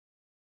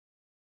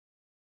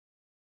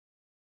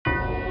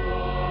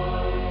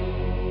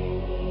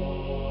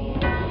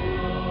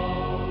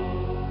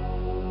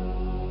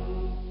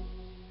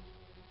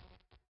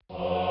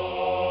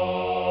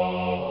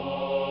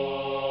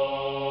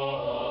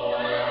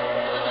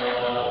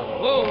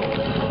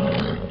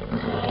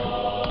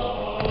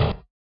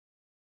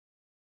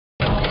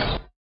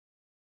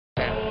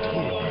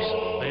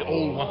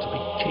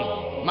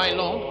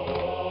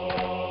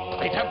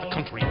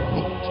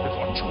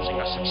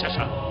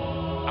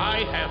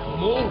I have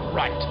more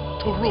right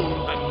to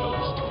rule than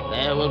most.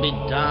 There will be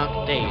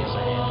dark days ahead.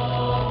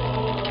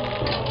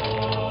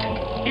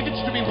 If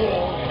it's to be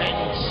war,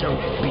 then so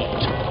be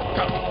it.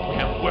 Come, we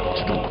have work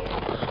to do.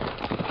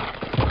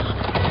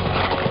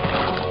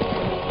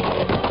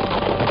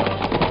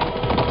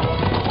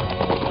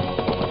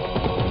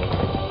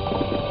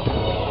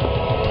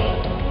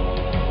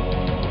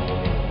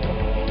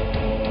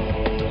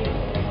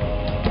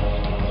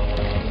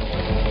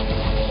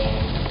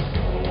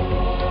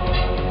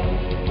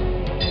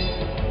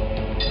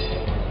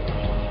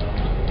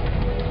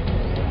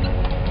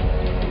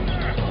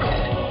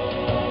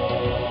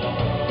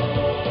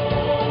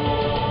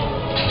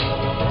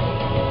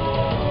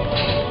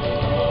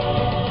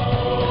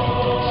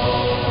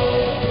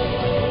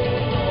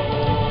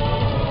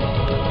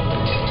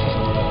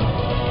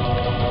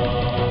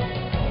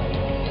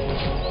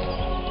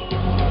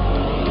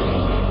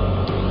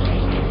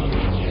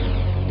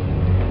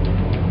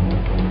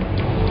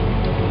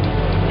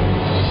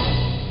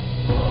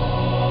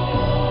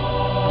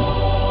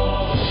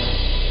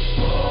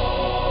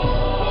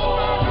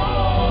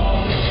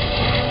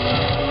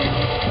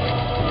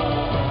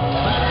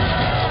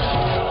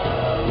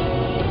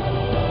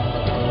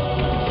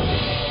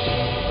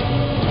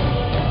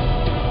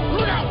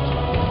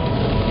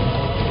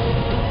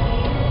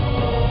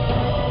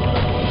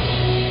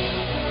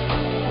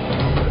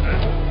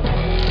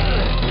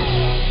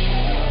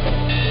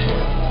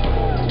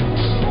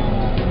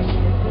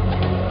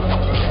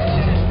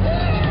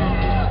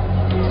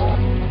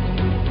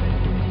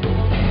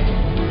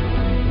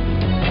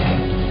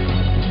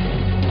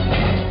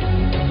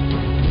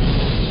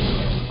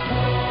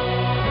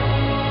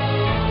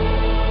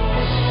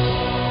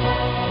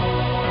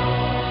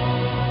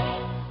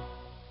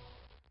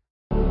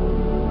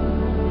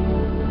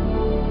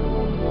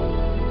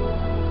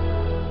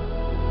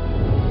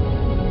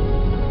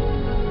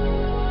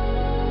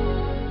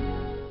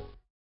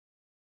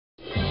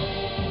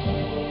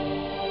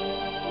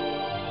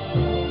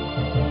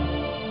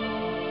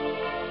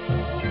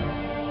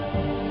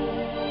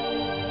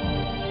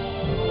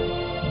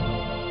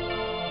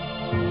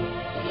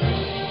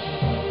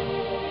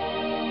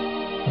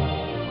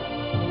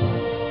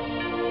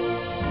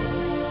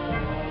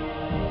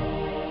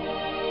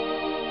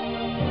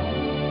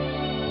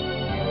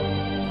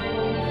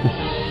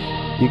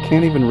 You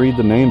can't even read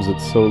the names,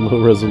 it's so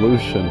low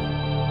resolution.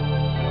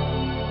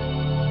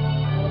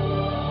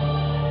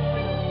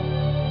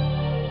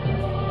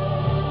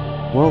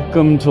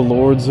 Welcome to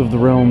Lords of the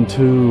Realm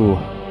 2.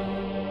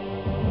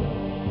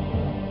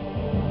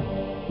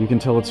 You can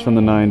tell it's from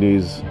the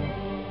 90s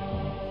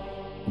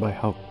by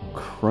how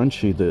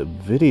crunchy the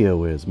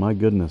video is. My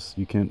goodness,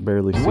 you can't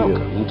barely see it.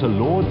 Welcome to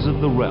Lords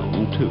of the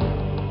Realm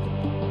 2.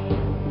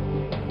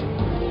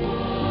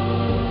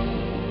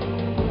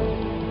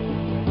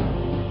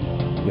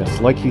 Yes,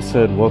 like he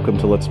said, welcome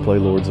to Let's Play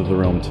Lords of the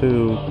Realm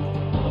 2.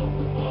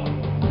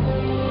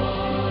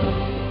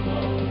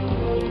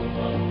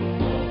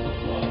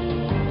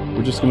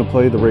 We're just going to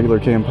play the regular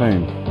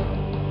campaign.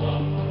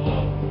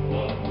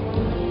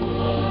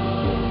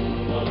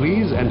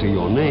 Please enter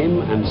your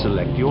name and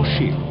select your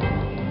shield.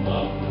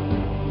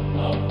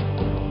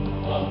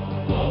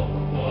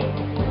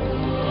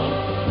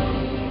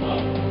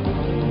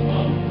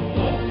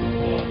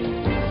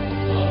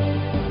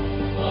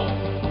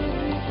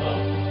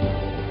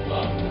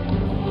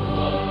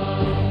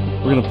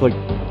 We're gonna play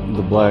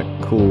the black,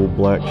 cool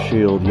black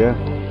shield, yeah?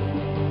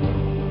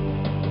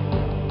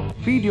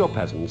 Feed your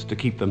peasants to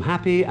keep them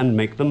happy and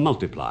make them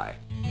multiply.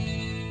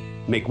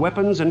 Make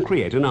weapons and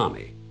create an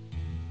army.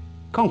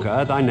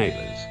 Conquer thy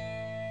neighbors.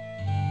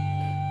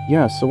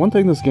 Yeah, so one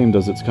thing this game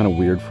does that's kind of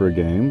weird for a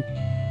game,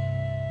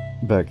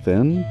 back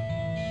then,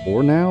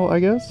 or now, I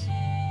guess,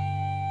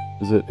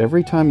 is that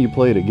every time you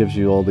play it, it gives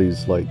you all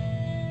these, like,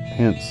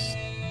 hints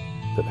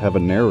that have a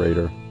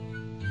narrator.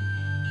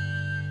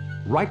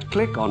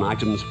 Right-click on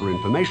items for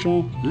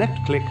information,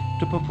 left-click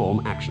to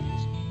perform actions.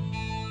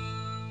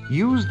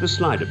 Use the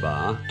slider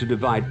bar to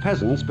divide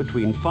peasants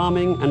between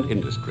farming and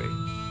industry.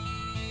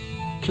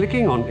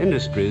 Clicking on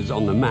industries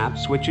on the map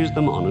switches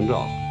them on and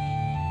off.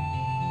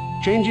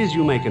 Changes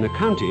you make in a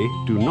county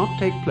do not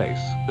take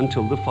place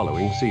until the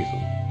following season.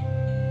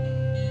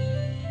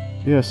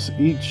 Yes,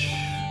 each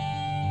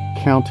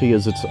county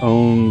is its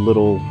own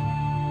little,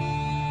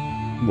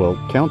 well,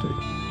 county.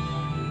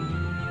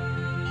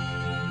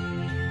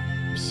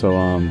 So,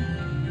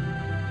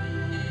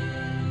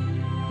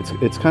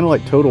 it's kind of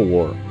like Total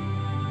War.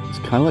 It's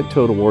kind of like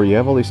Total War. You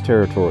have all these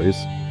territories.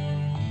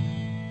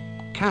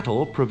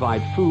 Cattle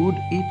provide food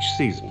each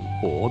season,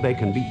 or they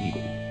can be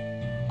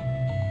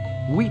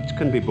eaten. Wheat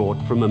can be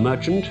bought from a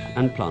merchant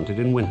and planted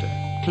in winter.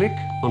 Click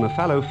on a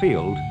fallow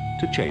field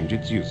to change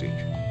its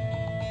usage.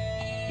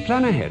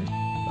 Plan ahead.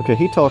 Okay,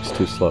 he talks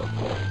too slow.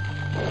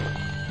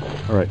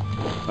 Alright,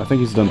 I think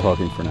he's done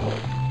talking for now.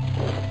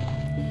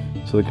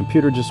 So the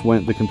computer just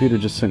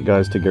sent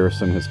guys to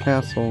garrison his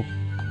castle.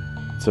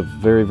 It's a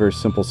very, very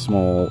simple,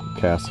 small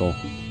castle.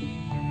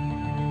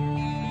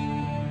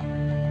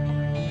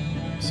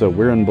 So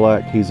we're in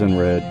black, he's in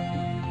red.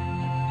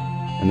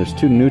 And there's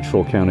 2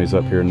 neutral counties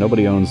up here.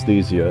 Nobody owns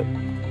these yet.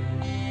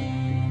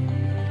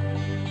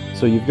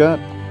 So you've got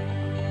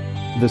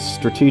this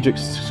strategic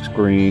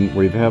screen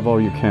where you have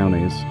all your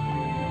counties,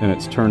 and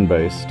it's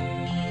turn-based.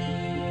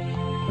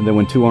 And then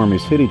when 2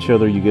 armies hit each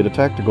other, you get a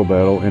tactical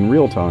battle in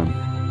real time.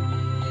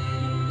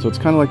 So it's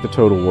kind of like the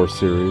Total War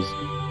series,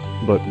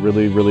 but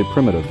really, really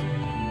primitive.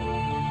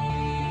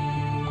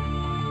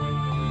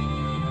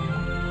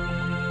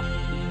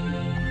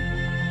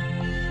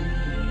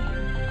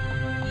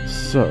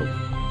 So,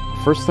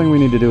 first thing we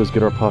need to do is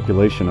get our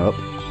population up.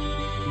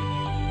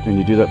 And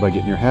you do that by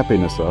getting your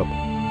happiness up.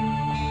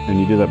 And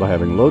you do that by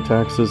having low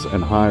taxes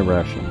and high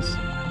rations.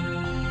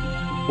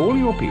 All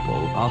your people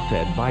are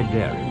fed by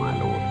dairy, my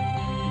lord.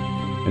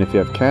 And if you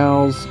have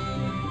cows,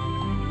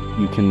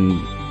 you can...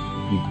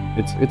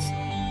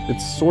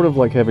 It's sort of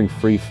like having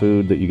free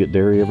food that you get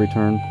dairy every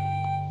turn.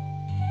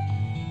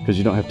 Because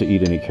you don't have to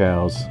eat any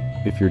cows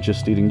if you're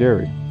just eating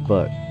dairy.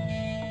 But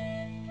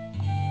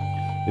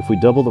if we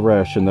double the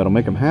ration, that'll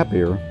make them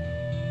happier.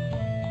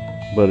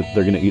 But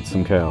they're going to eat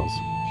some cows.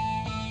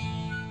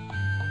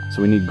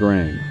 So we need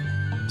grain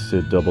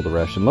to double the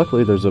ration.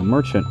 Luckily, there's a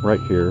merchant right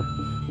here.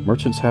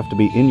 Merchants have to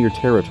be in your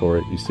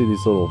territory. You see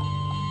these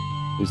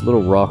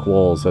little rock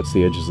walls, that's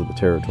the edges of the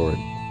territory.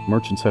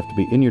 Merchants have to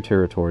be in your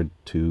territory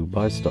to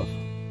buy stuff.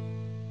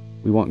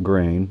 We want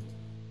grain.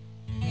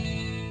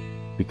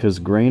 Because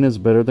grain is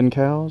better than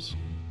cows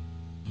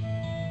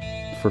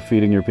for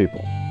feeding your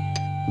people.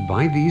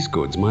 Buy these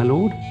goods, my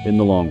lord. In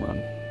the long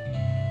run.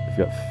 We've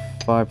got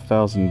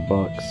 5,000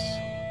 bucks.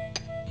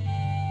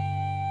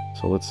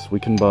 So we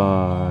can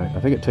buy, I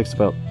think it takes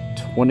about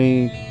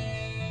 20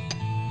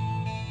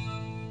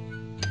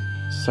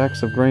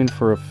 sacks of grain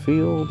for a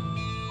field.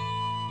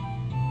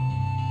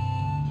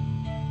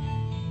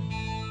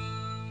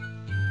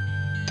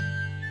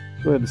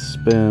 Go ahead and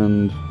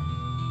spend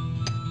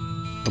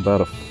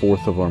about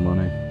 1/4 of our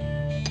money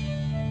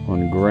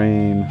on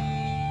grain.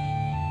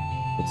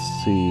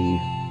 Let's see.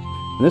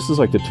 And this is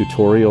like the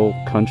tutorial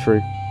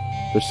country.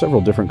 There's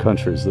several different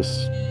countries.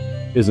 This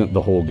isn't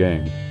the whole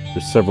game.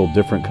 There's several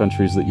different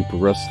countries that you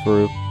progress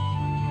through.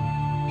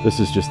 This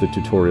is just the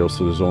tutorial,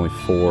 so there's only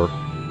 4.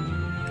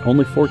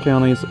 Only 4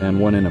 counties and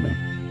 1 enemy.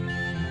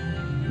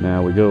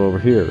 Now we go over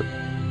here.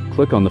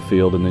 Click on the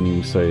field and then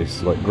you say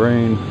select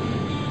grain.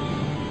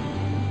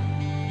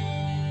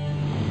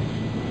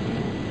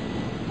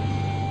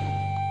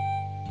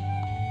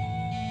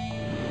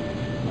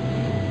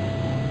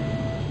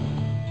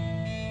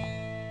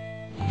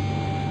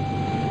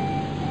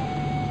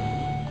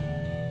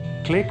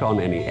 Click on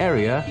any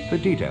area for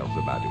details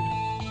about it.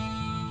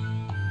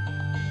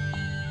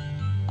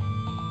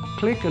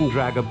 Click and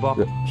drag a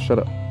box. Shut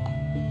up.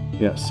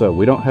 Yeah, so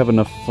we don't have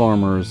enough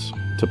farmers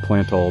to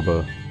plant all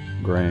the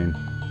grain.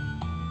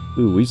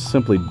 Ooh, we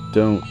simply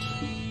don't.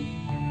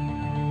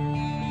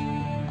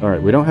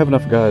 Alright, we don't have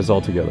enough guys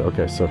altogether.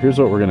 Okay, so here's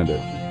what we're going to do.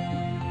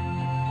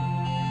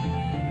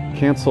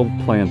 Cancel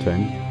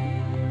planting.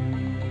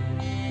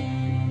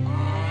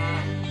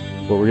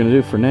 What we're going to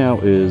do for now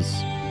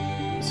is...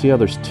 See how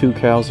there's 2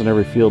 cows in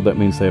every field? That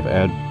means they have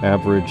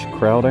average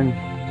crowding.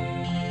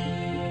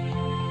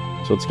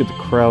 So let's get the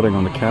crowding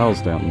on the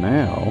cows down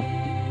now.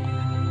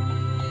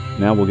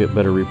 Now we'll get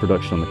better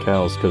reproduction on the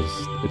cows because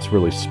it's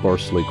really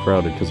sparsely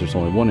crowded because there's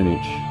only 1 in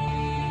each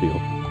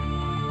field.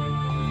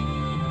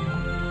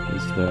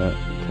 Is that...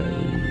 okay.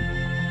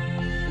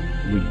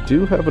 We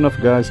do have enough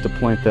guys to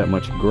plant that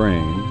much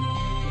grain.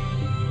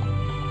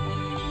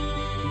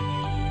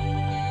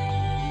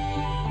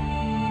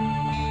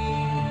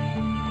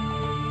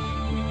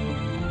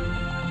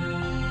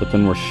 But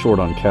then we're short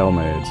on cow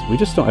maids. We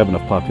just don't have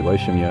enough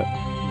population yet.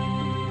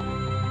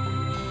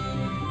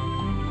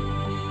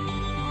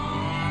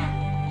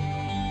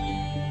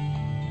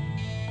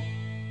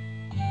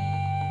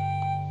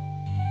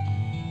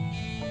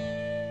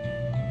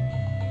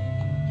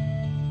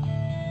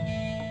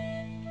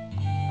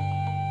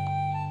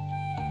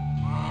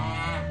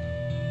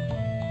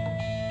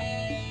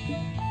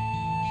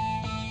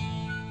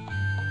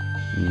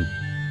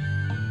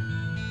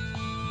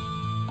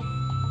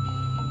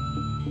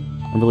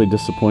 I'm really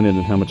disappointed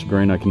in how much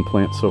grain I can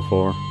plant so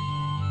far.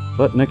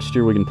 But next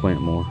year we can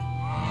plant more.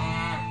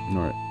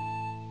 Alright.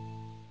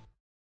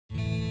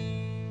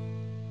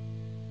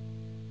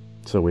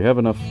 So we have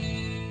enough,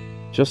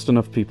 just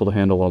enough people to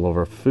handle all of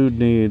our food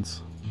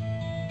needs.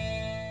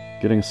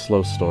 Getting a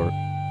slow start.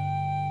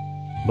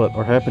 But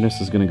our happiness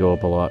is going to go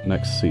up a lot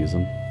next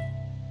season.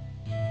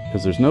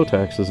 Because there's no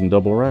taxes and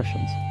double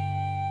rations.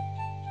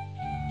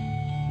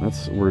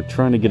 We're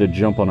trying to get a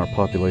jump on our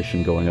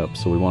population going up,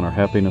 so we want our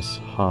happiness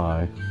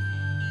high.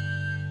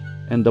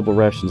 And double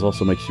rations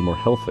also makes you more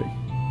healthy,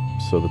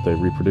 so that they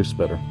reproduce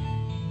better.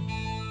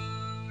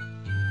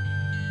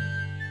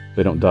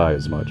 They don't die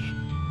as much.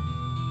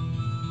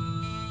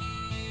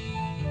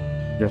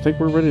 Yeah, I think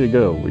we're ready to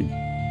go.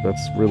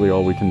 That's really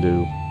all we can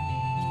do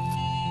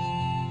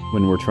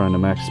when we're trying to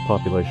max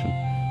population.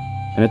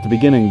 And at the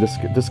beginning,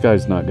 this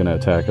guy's not going to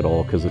attack at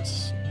all, because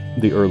it's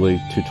the early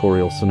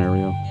tutorial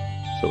scenario.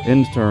 So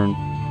end turn.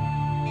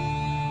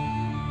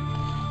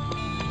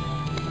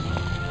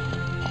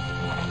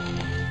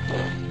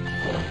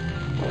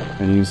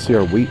 And you can see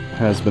our wheat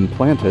has been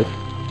planted.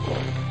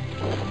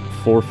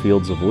 4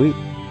 fields of wheat.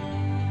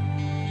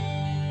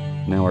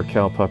 Now our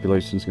cow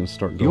population is going to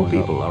start going up.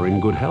 Your people are in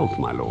good health,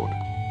 my lord.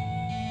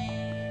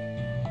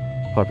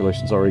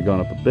 Population's already gone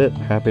up a bit.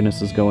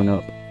 Happiness is going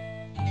up.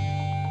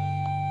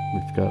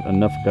 We've got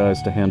enough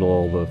guys to handle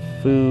all the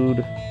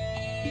food.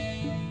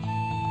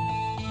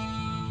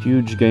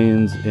 Huge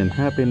gains in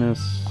happiness.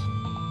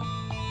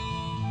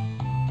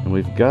 And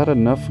we've got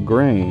enough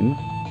grain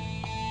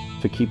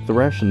to keep the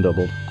ration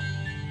doubled.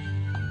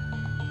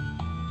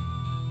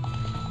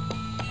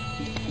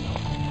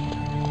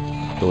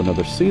 Go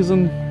another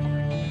season.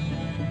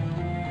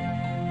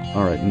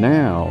 Alright,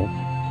 now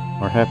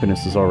our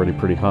happiness is already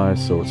pretty high,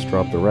 so let's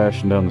drop the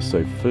ration down to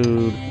save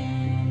food.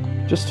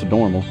 Just to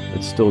normal.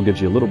 It still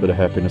gives you a little bit of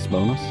happiness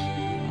bonus.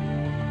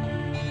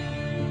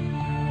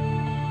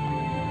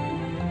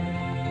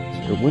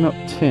 So it went up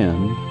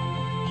 10.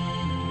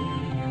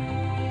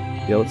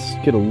 Yeah, let's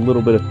get a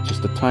little bit of,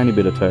 just a tiny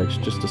bit of tax,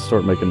 just to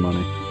start making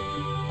money.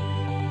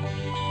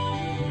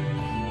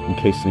 In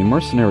case any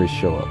mercenaries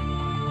show up.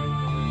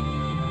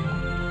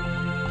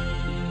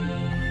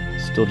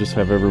 Still just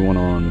have everyone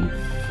on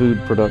food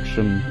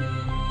production.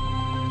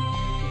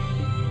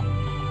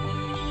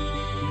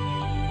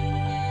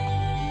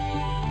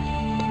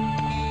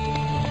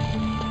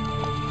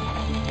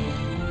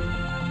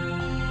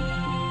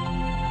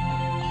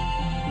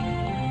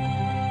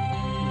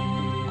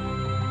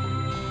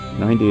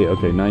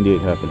 Okay,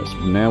 98 happiness.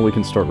 Now we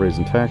can start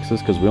raising taxes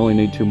because we only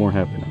need 2 more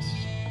happiness.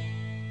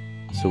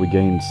 So we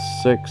gained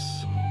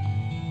 6.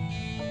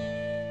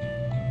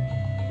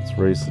 Let's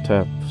raise the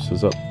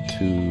taxes up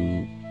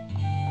to...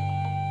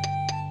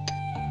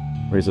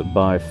 raise it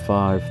by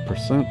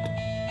 5%.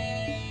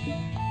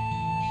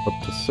 Up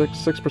to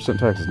 6%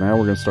 taxes. Now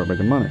we're going to start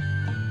making money.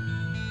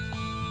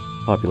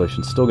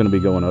 Population's still going to be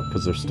going up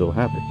because they're still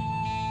happy.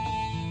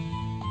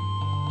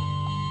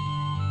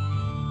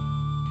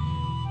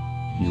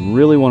 You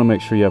really want to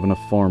make sure you have enough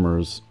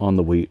farmers on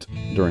the wheat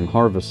during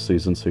harvest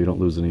season so you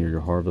don't lose any of your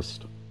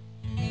harvest.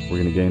 We're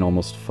going to gain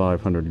almost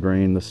 500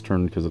 grain this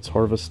turn because it's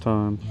harvest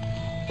time.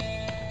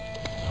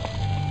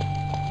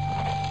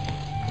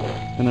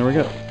 And there we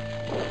go.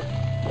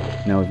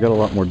 Now we've got a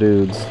lot more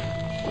dudes.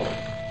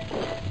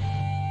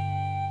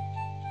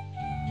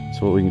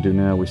 So what we can do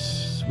now, we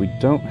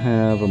don't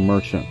have a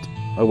merchant.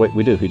 Oh wait,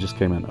 we do. He just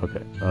came in.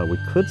 Okay. We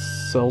could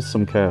sell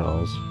some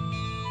cows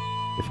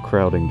if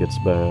crowding gets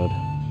bad.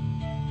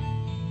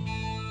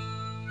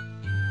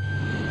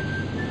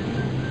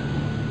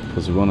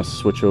 Because we want to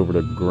switch over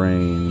to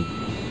grain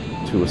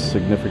to a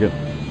significant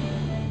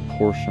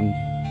portion.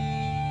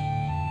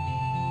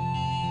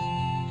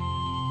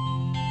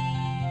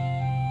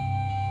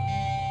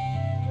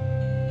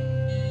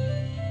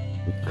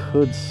 We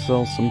could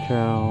sell some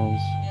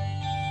cows.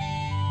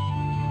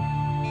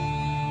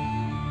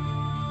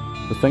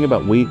 The thing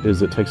about wheat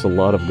is it takes a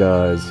lot of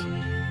guys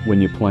when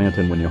you plant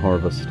and when you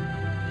harvest.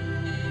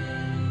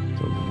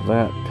 So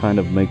that kind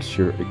of makes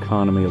your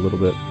economy a little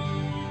bit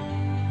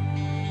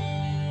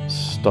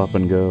stop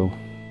and go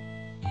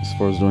as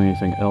far as doing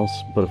anything else.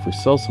 But if we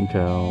sell some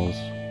cows,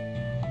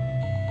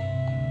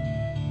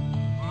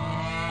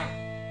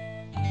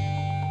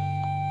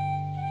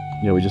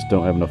 yeah, we just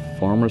don't have enough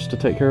farmers to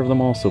take care of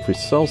them all. So if we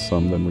sell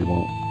some, then we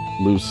won't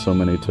lose so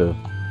many to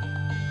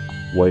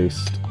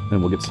waste, and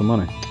we'll get some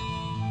money.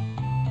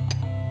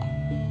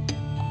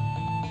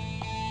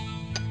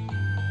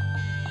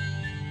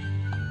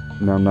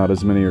 Now, not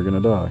as many are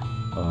going to die.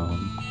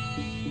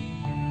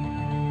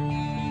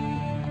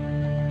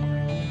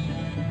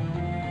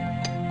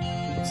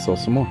 Let's sell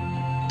some more.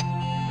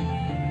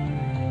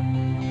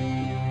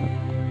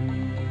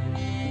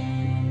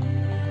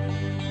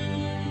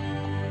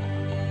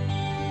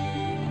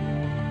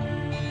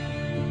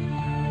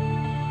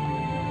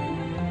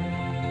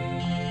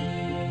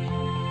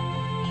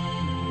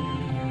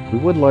 We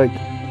would like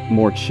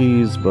more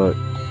cheese, but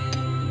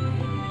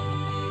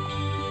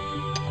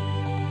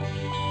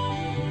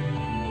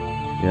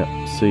yeah,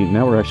 see,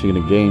 now we're actually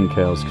going to gain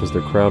cows because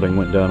their crowding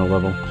went down a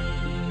level.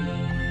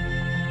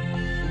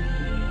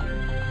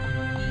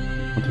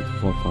 1, 2, 3,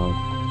 4, 5,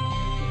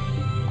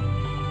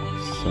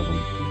 7,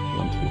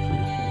 1, 2, 3, 4,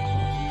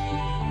 5,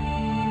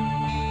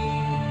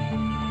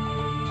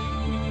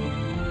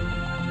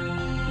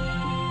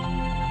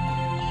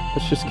 6.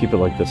 Let's just keep it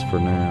like this for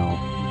now.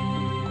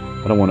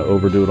 I don't want to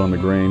overdo it on the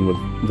grain with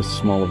this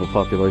small of a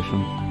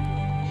population.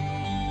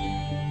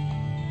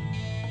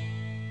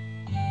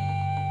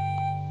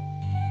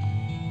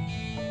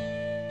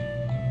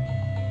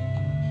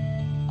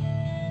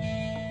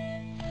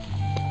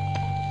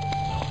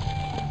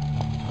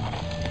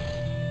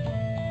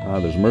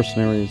 There's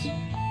mercenaries.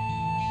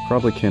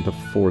 Probably can't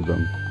afford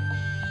them.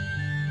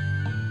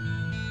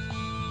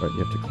 Right, you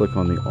have to click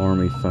on the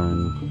army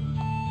thing.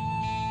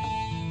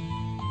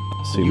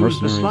 See, use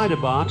the mercenaries. slider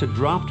bar to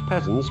draft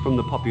peasants from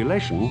the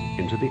population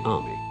into the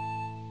army.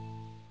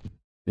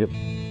 Yep.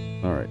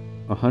 All right.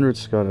 100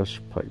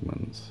 Scottish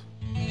pikemen.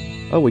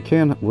 Oh, we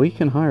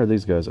can hire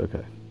these guys.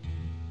 Okay.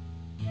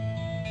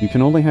 You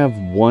can only have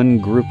one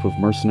group of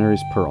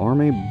mercenaries per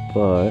army,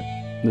 but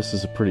this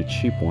is a pretty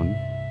cheap one.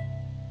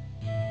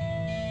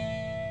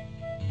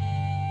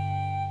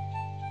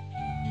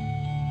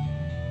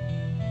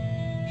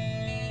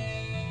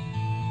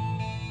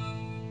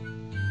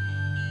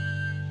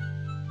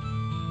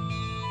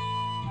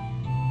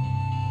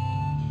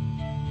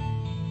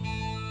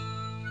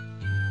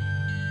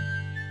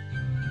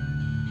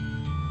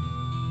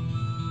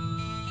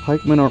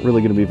 Pikemen aren't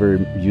really going to be very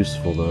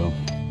useful, though.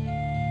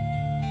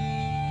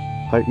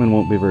 Pikemen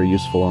won't be very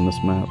useful on this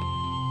map,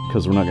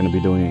 because we're not going to be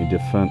doing any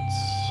defense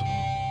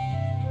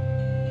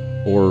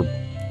or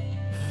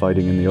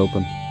fighting in the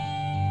open.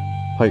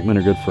 Pikemen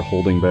are good for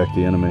holding back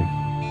the enemy,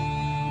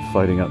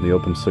 fighting out in the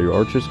open so your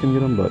archers can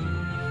get them, but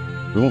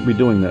we won't be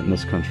doing that in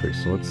this country,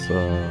 so let's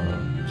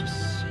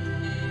just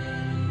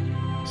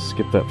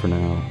skip that for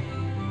now.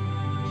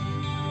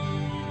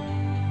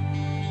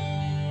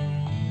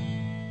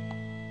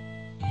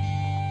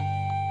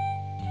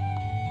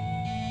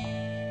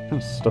 What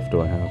kind of stuff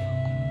do I have?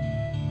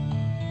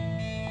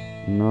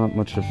 Not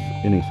much of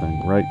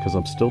anything, right? Because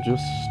I'm still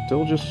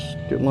just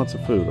getting lots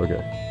of food.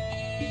 Okay.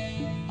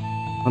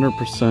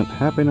 100%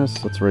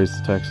 happiness. Let's raise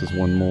the taxes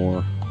one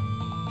more.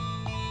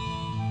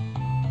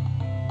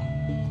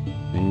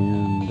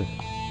 And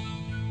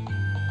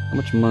how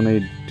much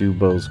money do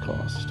bows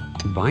cost?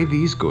 Buy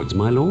these goods,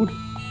 my lord.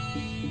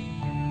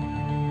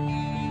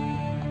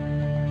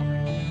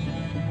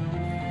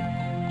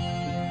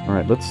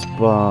 Alright, let's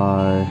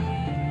buy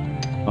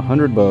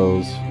 100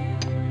 bows.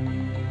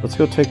 Let's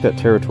go take that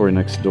territory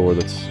next door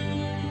that's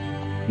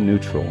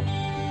neutral.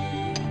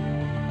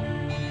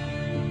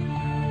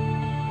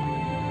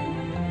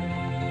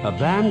 A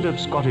band of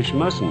Scottish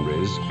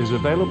mercenaries is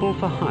available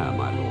for hire,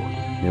 my lord.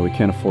 Yeah, we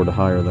can't afford to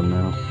hire them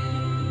now.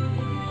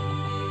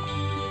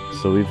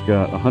 So we've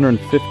got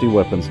 150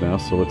 weapons now,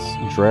 so let's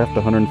draft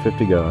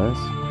 150 guys.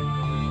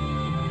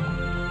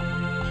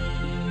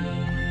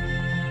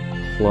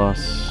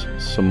 Plus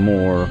some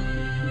more.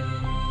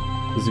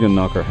 This is going to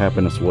knock our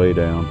happiness way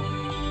down.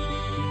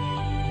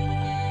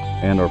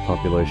 And our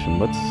population.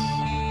 Let's...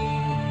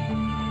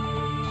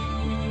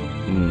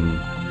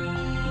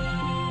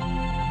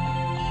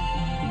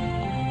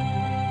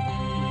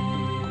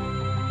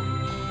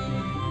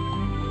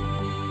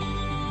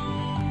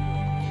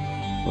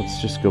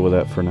 Let's just go with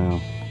that for now.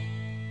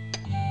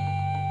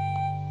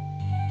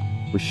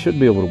 We should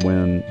be able to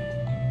win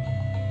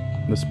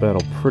this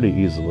battle pretty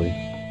easily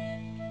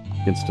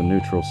against a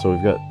neutral. So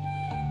we've got...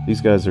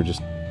 These guys are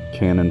just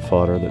cannon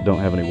fodder that don't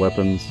have any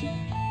weapons.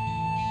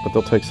 But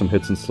they'll take some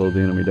hits and slow the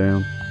enemy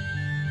down.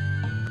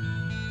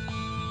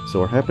 So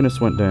our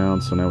happiness went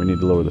down, so now we need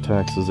to lower the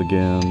taxes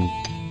again.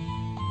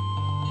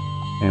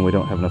 And we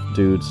don't have enough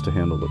dudes to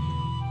handle the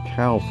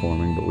cow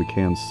farming, but we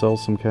can sell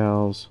some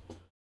cows.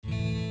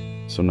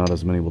 So not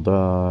as many will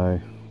die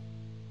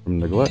from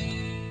neglect.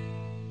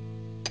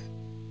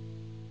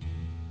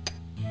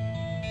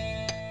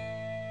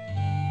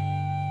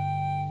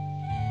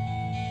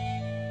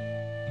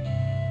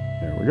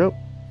 There we go.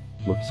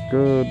 Looks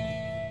good.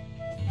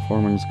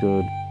 Farming's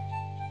good.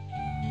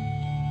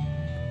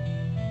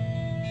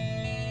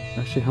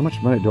 Actually, how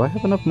much money? Do I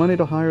have enough money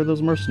to hire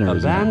those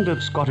mercenaries? A band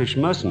of Scottish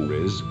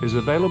mercenaries is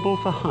available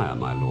for hire,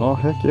 my lord. Oh,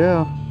 heck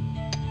yeah.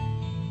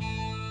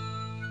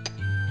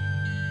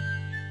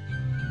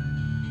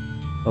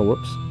 Oh,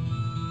 whoops.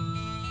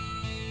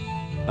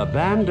 A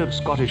band of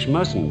Scottish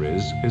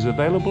mercenaries is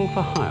available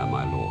for hire,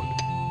 my lord.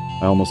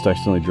 I almost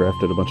accidentally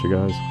drafted a bunch of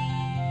guys.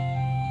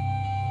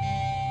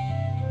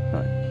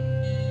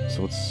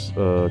 So let's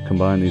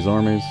combine these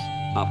armies.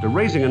 After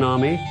raising an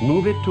army,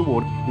 move it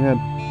toward... Yeah,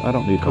 I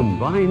don't need help.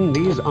 Combine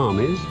these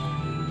armies.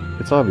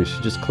 It's obvious,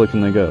 you just click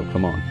and they go.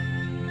 Come on.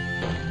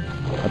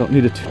 I don't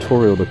need a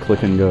tutorial to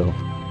click and go.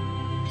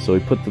 So we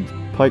put the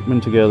pikemen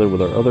together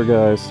with our other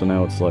guys, so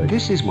now it's like...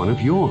 This is one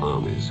of your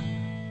armies.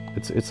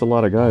 It's a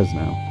lot of guys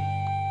now.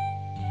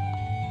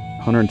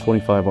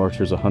 125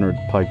 archers, 100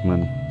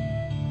 pikemen,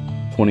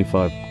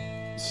 25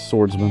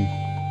 swordsmen.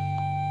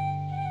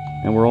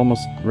 And we're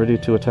almost ready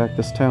to attack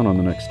this town on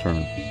the next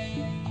turn.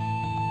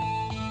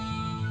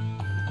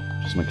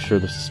 Just make sure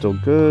this is still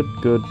good,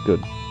 good,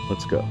 good.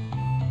 Let's go.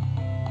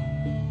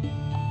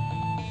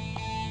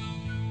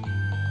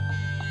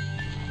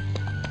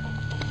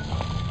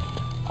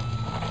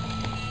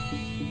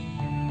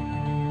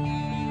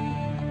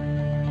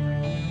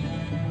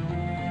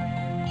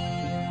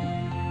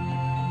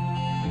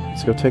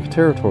 Let's go take a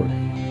territory.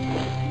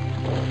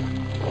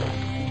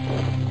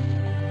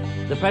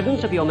 The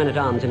presence of your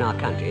men-at-arms in our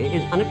country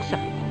is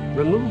unacceptable.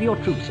 Remove your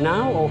troops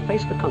now or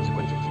face the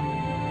consequences.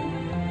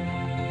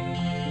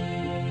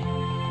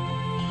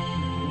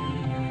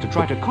 To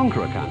try to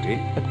conquer a county,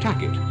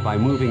 attack it by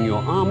moving your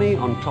army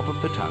on top of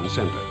the town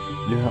center.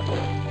 Yeah,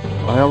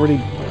 I already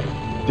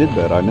did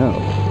that, I know.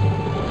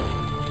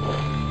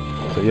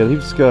 So yeah,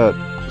 he's got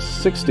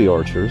 60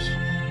 archers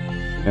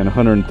and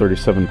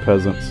 137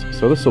 peasants.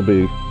 So this will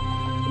be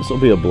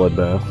a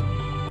bloodbath.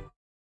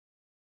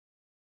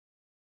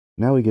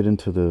 Now we get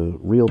into the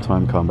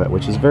real-time combat,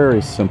 which is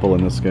very simple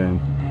in this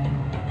game.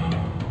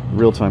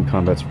 Real-time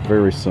combat's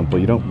very simple.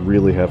 You don't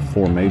really have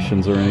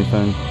formations or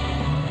anything.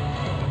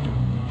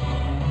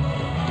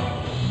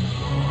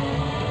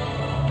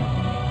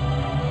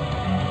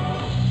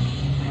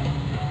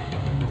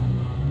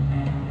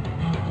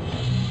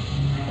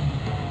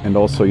 And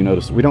also, you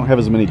notice we don't have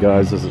as many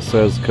guys as it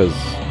says because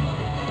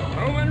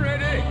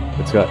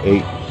it's got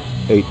eight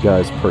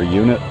guys per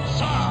unit,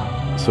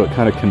 so it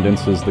kind of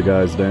condenses the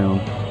guys down.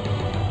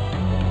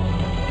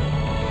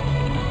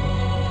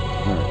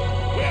 All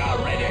right. We are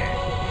ready.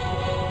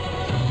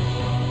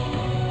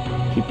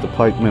 Keep the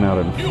pikemen out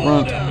in New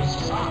front orders,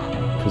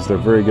 sir. because they're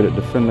very good at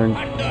defending.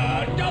 And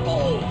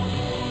double.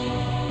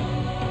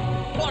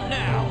 What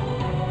now?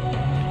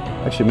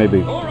 Actually,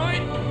 maybe All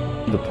right.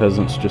 the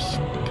peasants just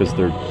because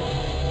they're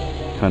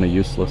kind of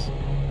useless.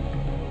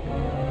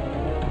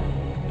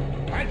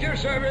 At your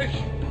service.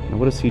 Now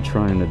what is he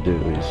trying to do?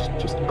 He's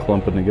just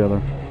clumping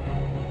together.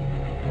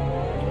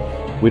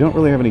 We don't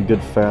really have any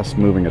good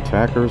fast-moving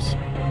attackers,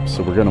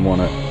 so we're going to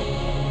want to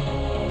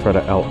try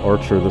to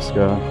out-archer this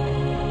guy,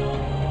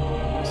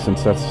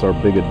 since that's our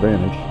big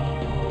advantage.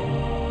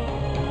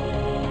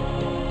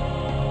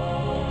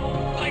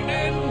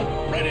 Lightning,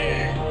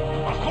 ready.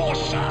 Of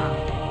course, sir.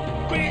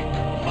 Quick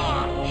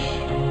march.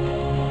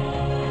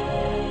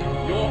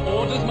 Your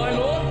orders, my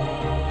lord?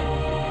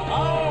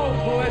 Our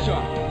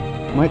pleasure.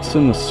 Might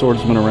send the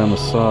swordsman around the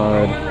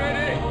side Roman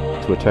ready.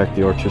 to attack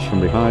the archers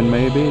from behind,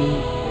 maybe,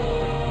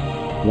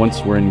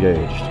 once we're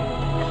engaged.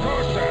 Of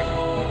course, sir.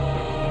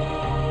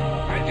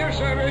 At your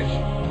service.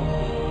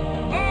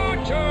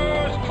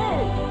 Archers,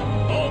 ho!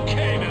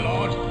 Okay, my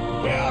lord.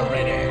 We are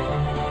ready.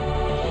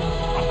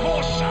 Of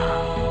course, sir.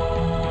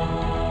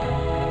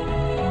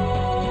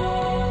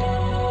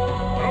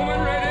 Roman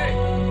ready.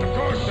 Of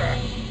course, sir.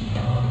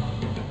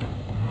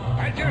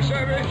 At your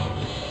service.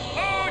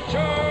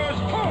 Archers,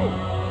 ho!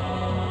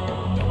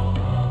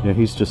 Yeah,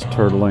 he's just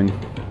turtling.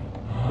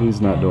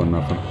 He's not doing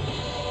nothing.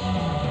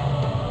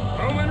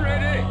 Roman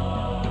ready.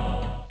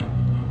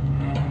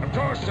 Of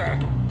course, sir.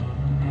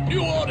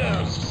 New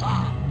orders,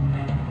 sir.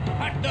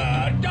 At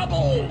the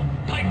double.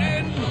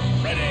 Lightning,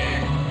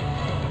 ready.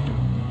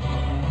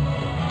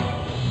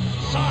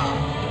 Sir,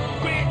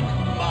 quick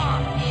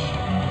march.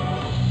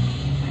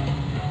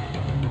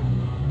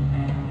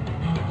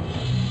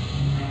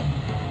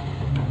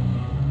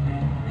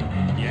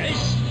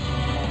 Yes.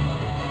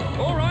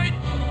 All right.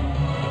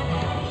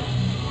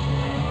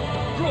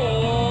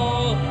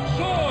 Draw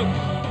swords.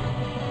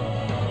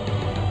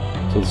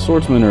 So the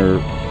swordsmen are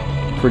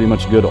pretty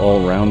much good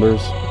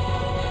all-rounders.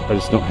 I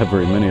just don't have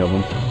very many of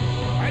them.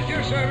 At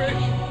your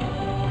service.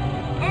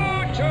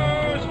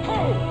 Archers,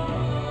 ho!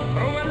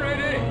 Roman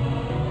ready.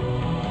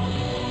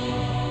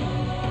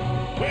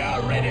 We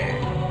are ready.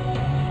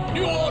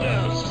 New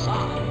orders,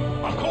 sir.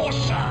 Of course,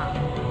 sir.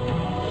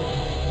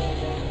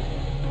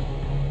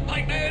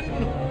 Lightning,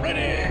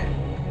 ready.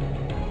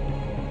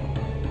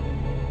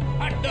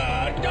 At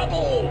the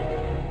double.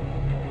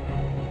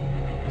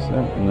 Is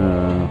that?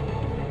 No.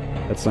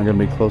 That's not going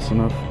to be close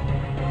enough.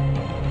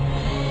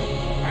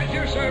 At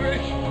your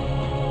service.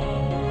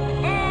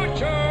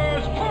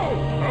 Archers, ho!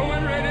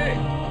 Roman ready.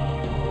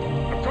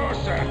 Of course,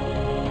 sir.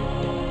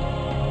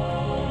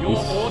 Your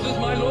orders,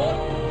 my lord?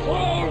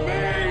 Follow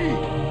me!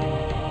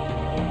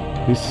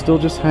 He's still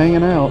just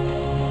hanging out.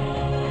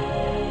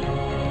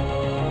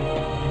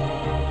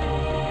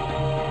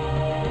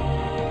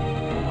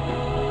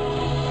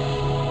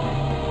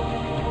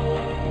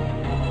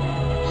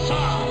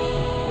 Sir!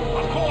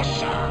 Of course,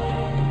 sir!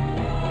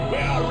 We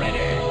are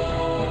ready!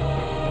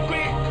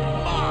 Quick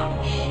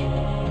march!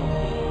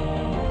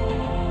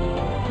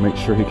 Make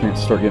sure he can't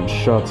start getting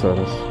shots at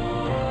us.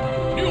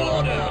 New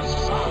orders,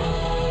 sir!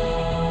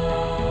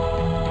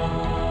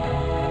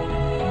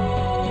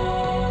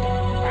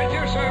 At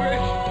your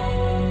service!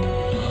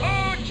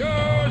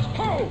 Archers,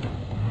 ho!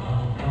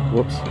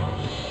 Whoops.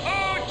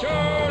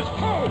 Archers,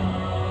 ho!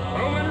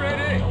 Roman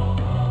ready!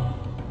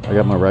 I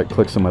got my right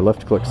clicks and my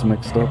left clicks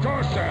mixed Of up.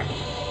 course, sir!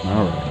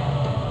 Alright.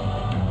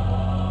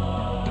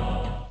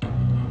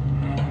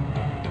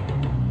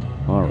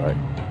 Alright.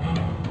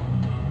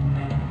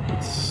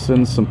 Let's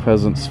send some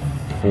peasants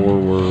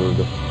forward.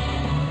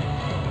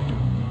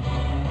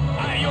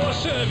 At your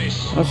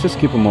service! Let's just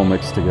keep them all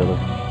mixed together.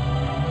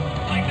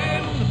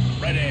 Lightning,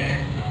 ready!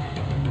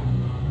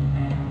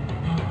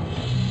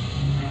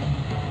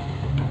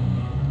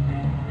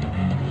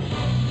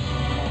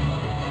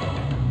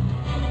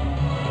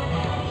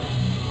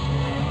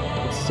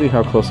 Let's see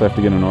how close I have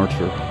to get an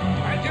archer.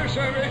 At your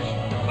service!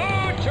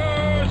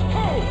 Archers,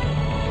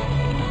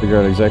 ho! Figure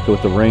out exactly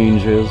what the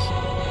range is.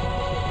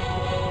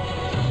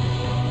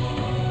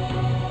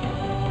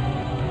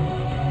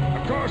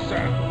 Of course,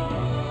 sir!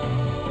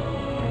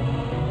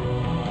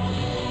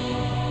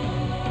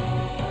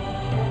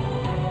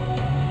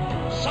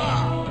 Sir!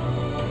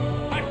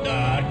 At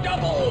the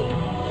double!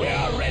 We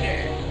are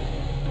ready!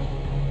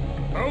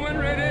 Roman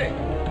ready!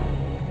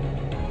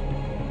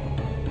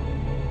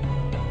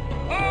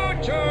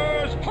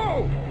 Archers,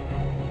 ho!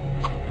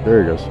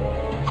 There he goes.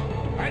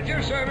 At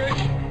your service!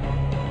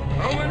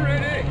 Roman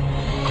ready!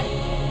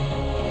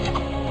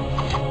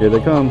 Here they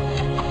come.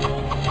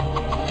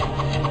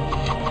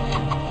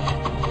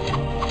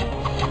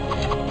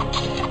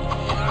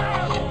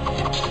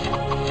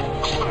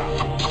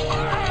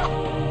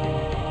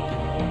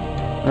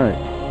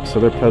 Alright, so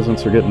their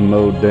peasants are getting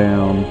mowed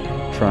down,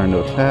 trying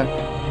to attack.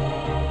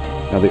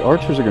 Now the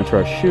archers are going to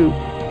try to shoot.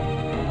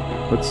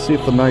 Let's see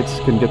if the knights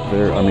can get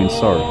there. I mean,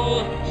 sorry.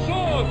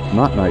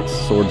 Not knights,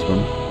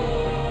 swordsmen.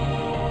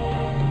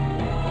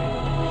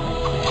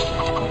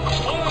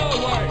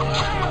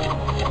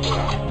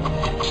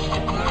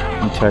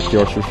 Attack the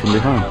archers from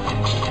behind.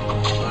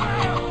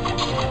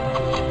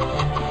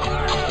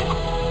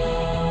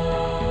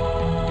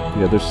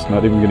 Yeah, they're just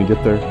not even going to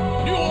get there.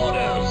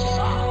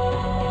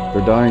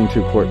 They're dying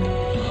too quick.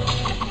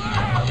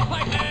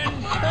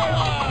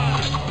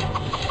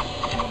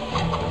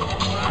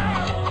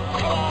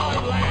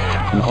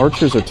 And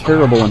archers are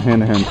terrible in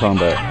hand-to-hand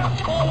combat.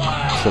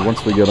 So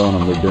once we get on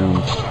them, they're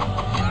doomed.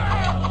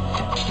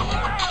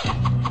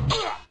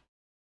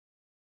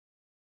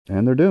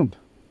 And they're doomed.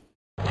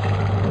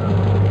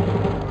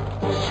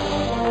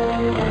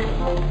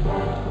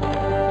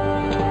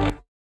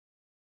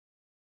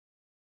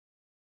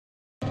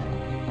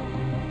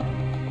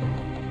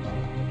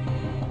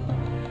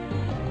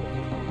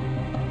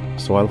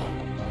 So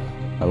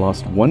I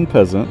lost one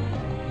peasant.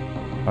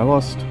 I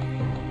lost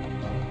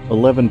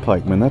 11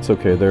 pikemen. That's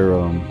okay. They're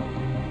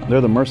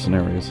the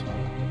mercenaries.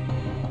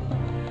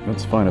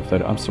 That's fine if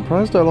that. I'm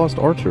surprised I lost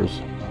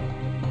archers.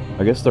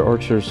 I guess their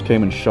archers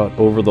came and shot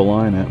over the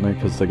line at me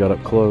because they got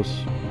up close.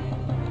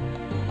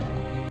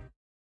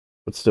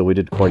 But still, we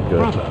did quite good.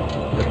 Brother,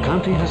 the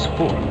county has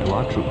fallen to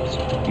our troops.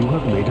 You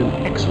have made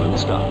an excellent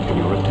start in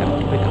your attempt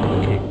to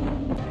become a king.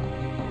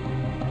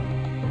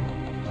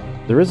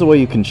 There is a way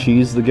you can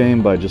cheese the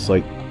game by just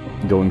like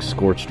going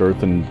scorched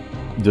earth and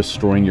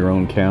destroying your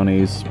own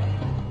counties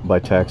by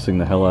taxing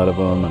the hell out of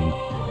them and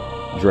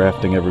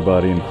drafting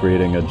everybody and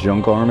creating a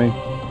junk army.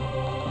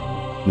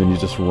 And then you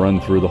just run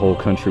through the whole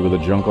country with a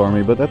junk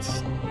army. But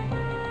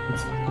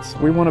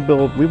we want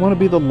to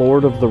be the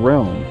lord of the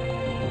realm.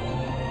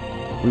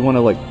 We want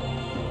to like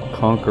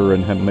conquer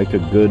and make a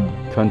good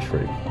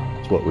country.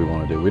 That's what we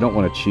want to do. We don't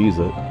want to cheese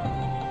it.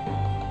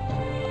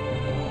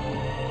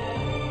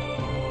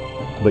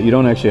 But you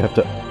don't actually have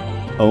to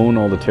own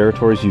all the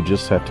territories, you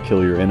just have to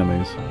kill your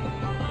enemies.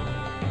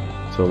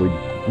 So we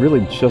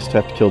really just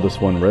have to kill this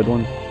one red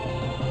one.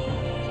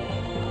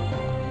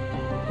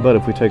 But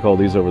if we take all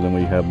these over, then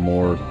we have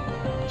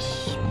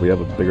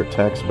a bigger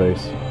tax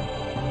base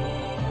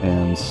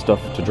and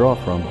stuff to draw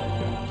from.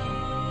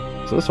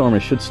 So this army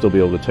should still be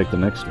able to take the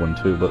next one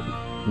too, but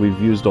we've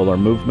used all our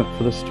movement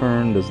for this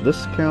turn. Does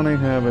this county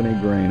have any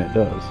grain? It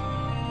does.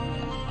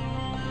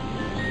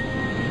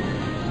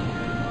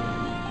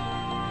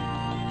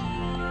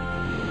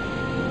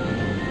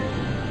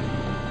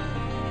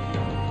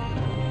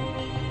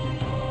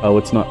 Oh,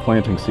 it's not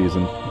planting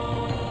season.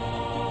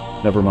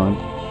 Never mind.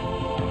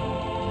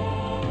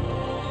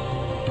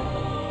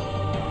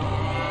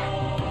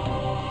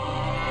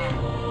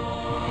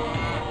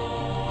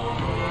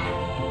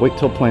 Wait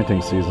till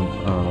planting season.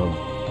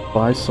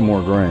 Buy some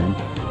more grain.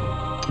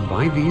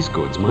 Buy these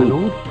goods, my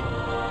lord.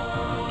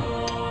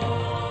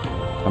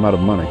 I'm out of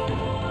money.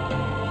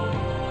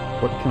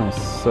 What can I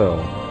sell?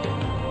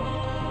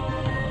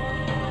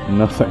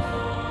 Nothing.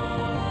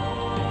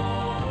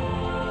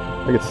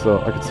 I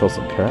could sell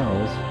some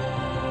cows.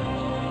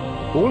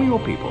 All your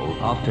people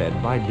are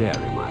fed by dairy,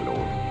 my lord.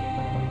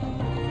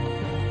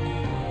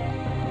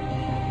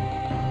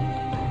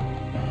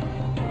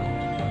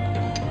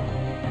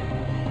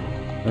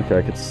 Okay,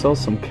 I could sell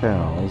some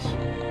cows.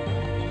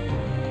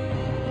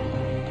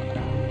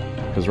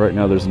 Because right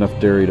now there's enough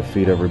dairy to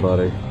feed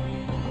everybody.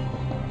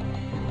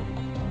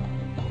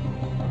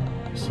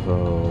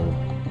 So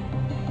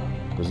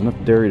there's enough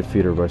dairy to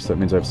feed everybody, so that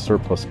means I have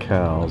surplus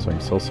cows. I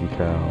can sell some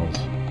cows.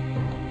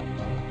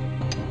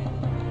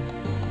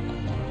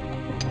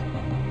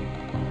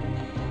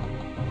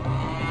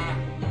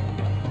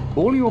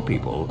 All your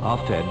people are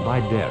fed by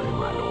dairy,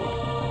 my lord.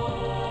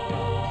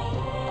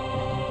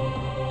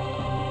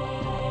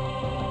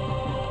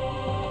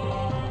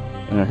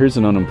 Now here's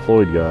an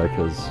unemployed guy,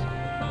 because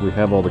we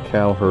have all the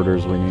cow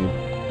herders we need.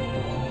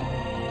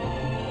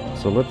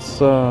 So let's,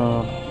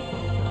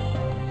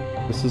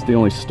 this is the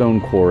only stone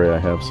quarry I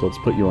have, so let's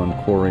put you on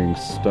quarrying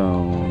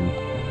stone.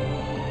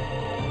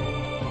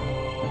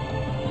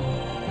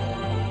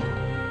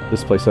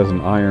 This place has an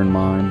iron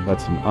mine.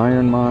 That's an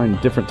iron mine.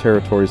 Different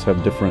territories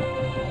have different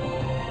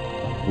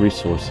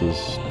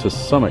resources to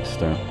some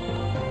extent.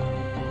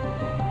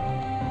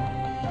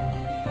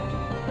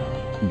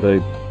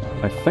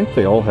 I think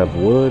they all have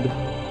wood.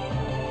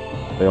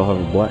 They all have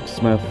a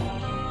blacksmith.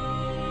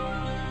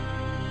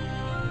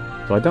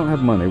 So I don't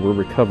have money. We're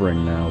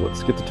recovering now.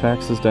 Let's get the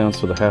taxes down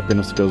so the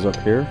happiness goes up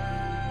here.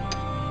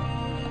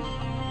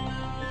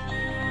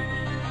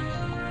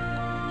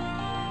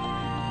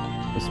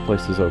 This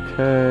place is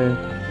okay.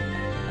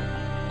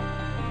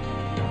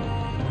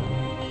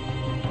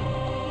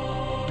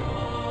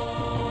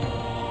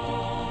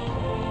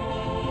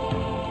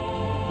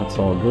 That's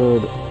all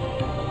good.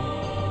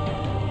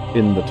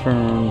 in the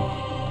turn.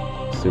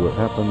 See what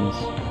happens.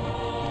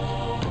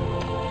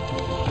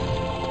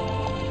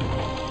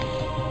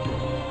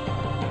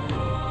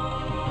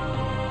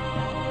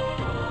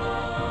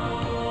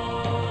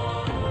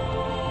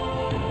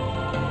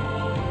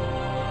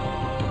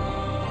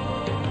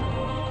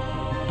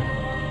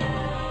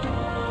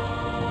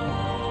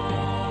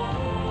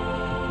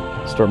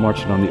 Start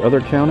marching on the other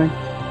county.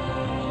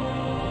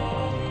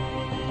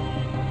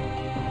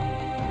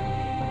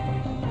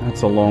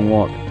 That's a long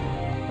walk.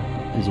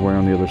 He's way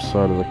on the other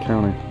side of the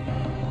county.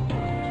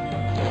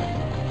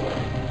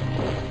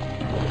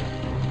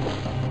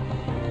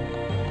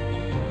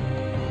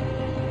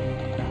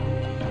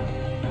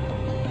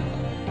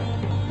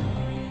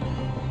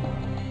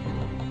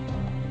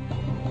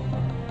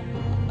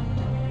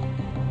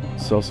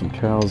 Sell some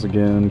cows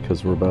again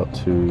because we're about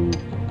to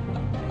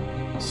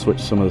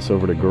switch some of this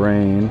over to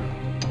grain.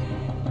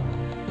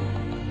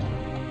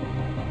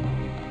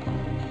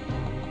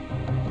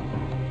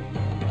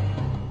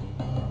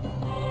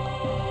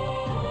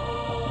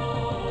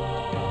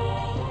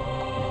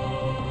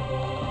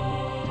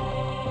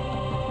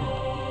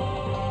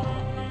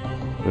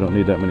 We don't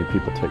need that many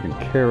people taking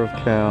care of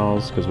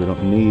cows because we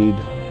don't need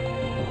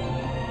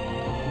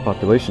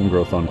population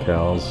growth on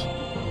cows.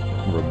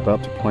 We're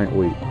about to plant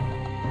wheat.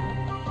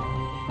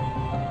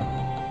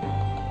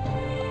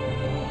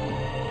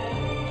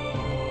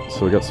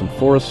 So we got some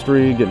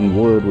forestry getting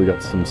wood, we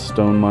got some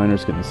stone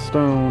miners getting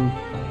stone.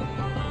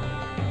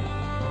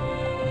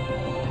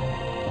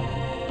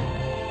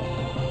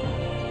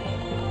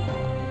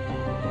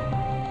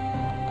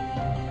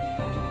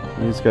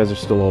 These guys are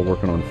still all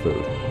working on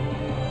food.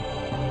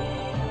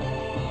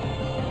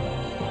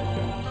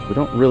 We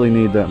don't really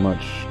need that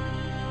much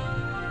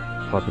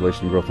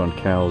population growth on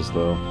cows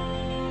though.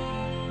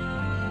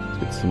 Let's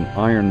get some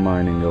iron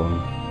mining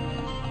going.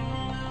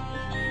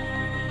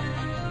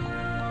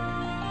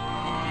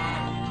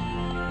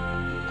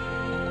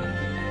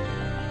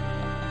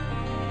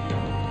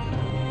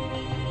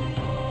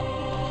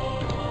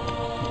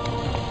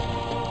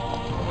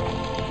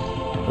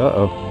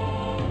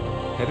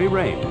 Uh-oh. Heavy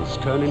rains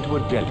turn into a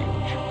deluge,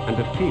 and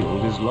a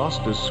field is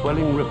lost as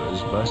swelling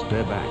rivers burst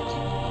their banks.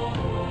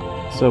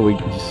 So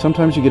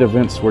sometimes you get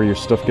events where your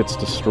stuff gets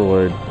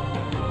destroyed.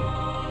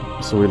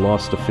 So we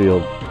lost a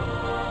field.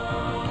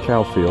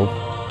 Cow field.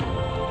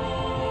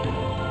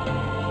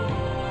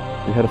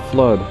 We had a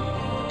flood.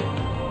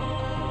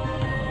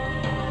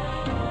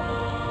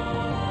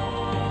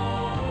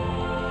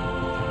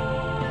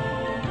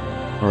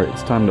 Alright,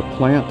 it's time to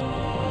plant.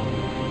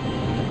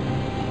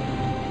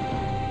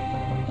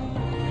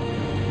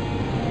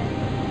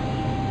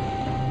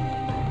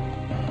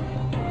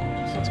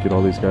 Get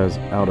all these guys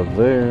out of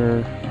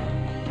there.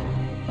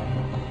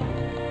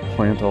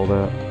 Plant all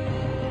that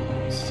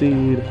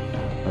seed.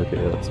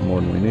 Okay, that's more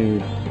than we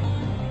need.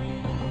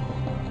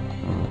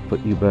 I'll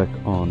put you back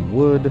on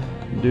wood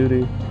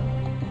duty.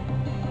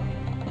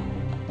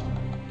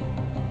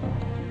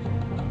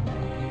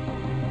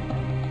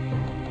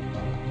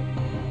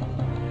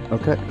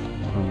 Okay.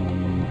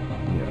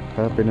 Yeah,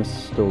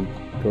 happiness still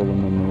going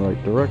in the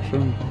right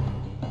direction.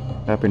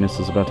 Happiness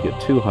is about to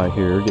get too high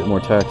here. Get more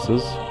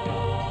taxes.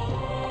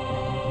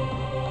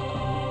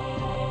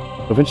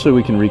 Eventually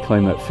we can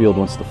reclaim that field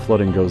once the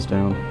flooding goes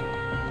down.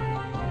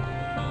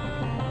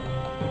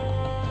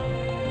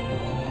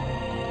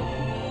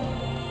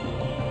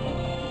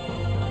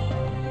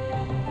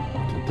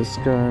 Did this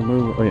guy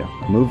move? Oh yeah,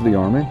 move the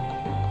army.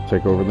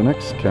 Take over the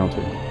next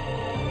county.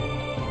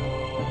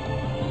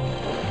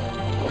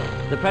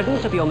 The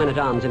presence of your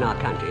men-at-arms in our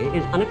country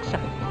is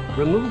unacceptable.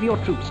 Remove your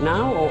troops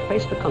now or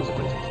face the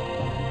consequences.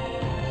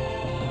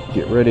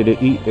 Get ready to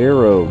eat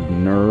arrow,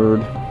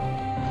 nerd.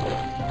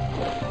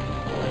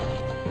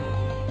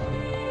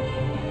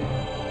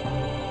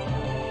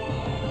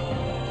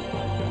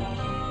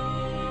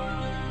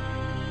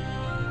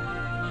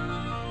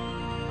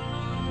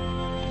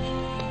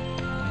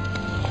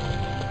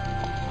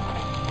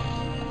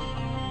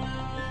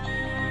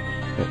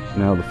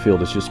 Now the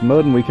field is just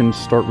mud and we can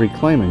start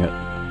reclaiming it.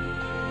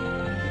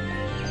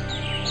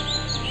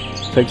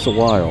 Takes a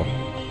while.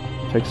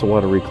 Takes a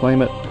while to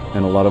reclaim it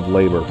and a lot of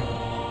labor.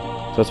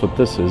 So that's what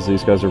this is.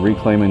 These guys are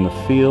reclaiming the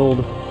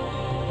field.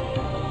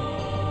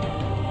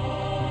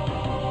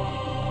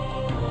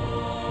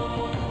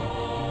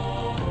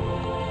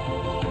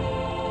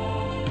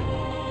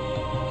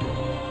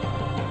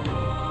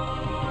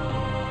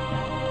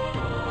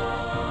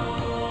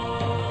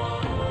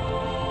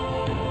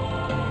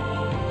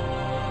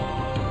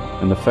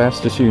 And the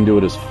fastest you can do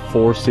it is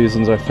 4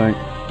 seasons, I think.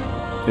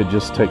 It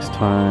just takes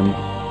time.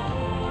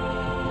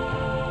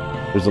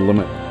 There's a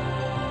limit.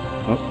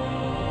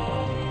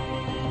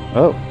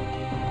 Oh.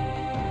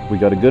 We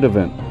got a good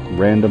event.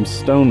 Random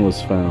stone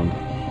was found.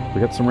 We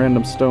got some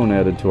random stone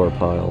added to our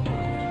pile.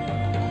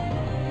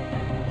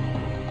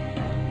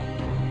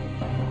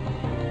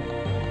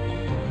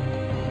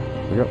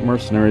 We got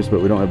mercenaries,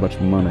 but we don't have much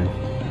money.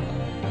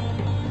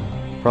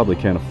 Probably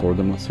can't afford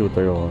them. Let's see what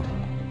they are.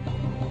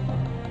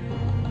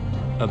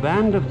 A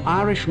band of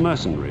Irish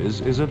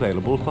mercenaries is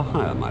available for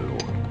hire, my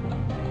lord.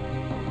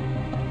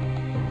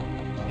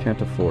 Can't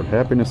afford.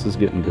 Happiness is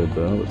getting good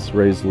though. Let's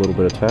raise a little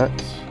bit of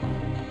tax.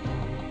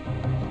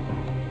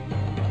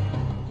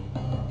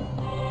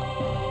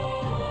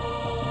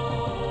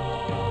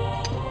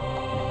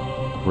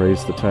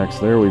 Raise the tax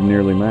there. We've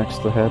nearly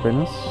maxed the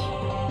happiness.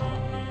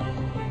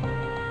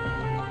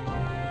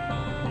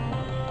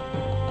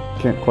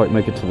 Can't quite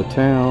make it to the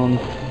town.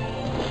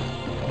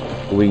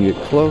 But we can get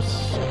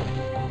close.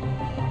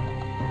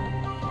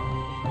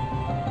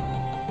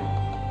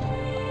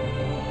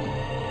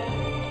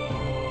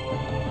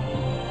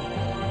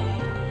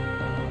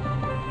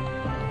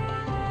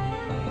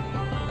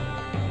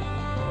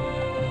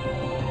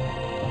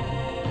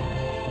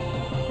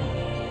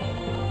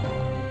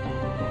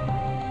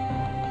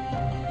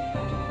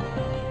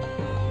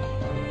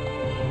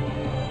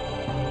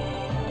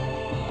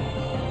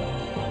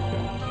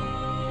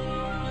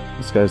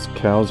 This guy's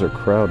cows are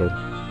crowded.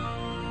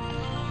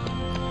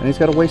 And he's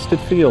got a wasted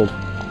field.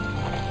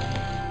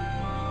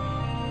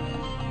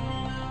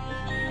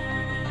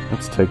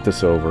 Let's take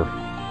this over.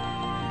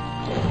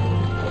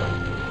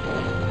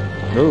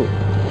 Oh.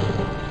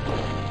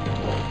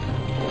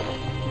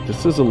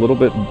 This is a little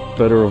bit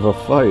better of a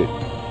fight.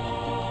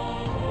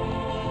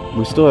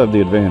 We still have the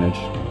advantage,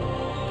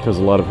 because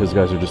a lot of his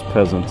guys are just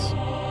peasants.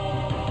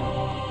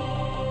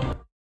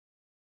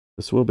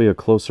 This will be a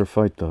closer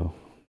fight, though.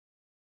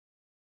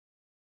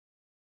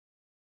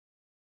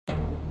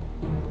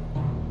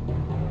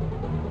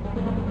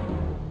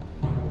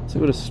 Let's see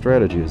what his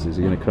strategy is. Is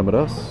he going to come at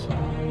us?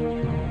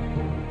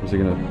 Or is he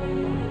going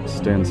to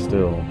stand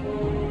still?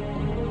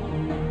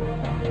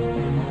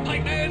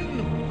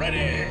 Pikemen,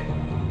 ready!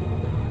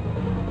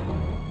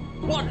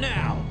 What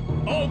now?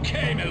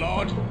 Okay, my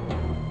lord.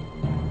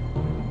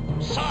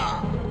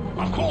 Sir!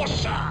 Of course,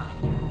 sir!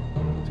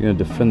 Is he going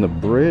to defend the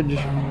bridge? Is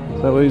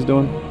that what he's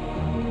doing?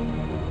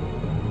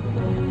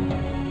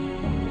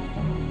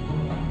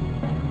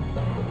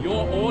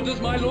 Your orders,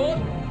 my lord?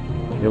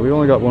 Yeah, we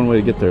only got one way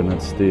to get there, and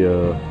that's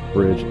the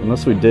bridge.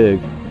 Unless we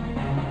dig.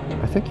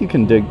 I think you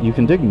can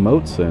dig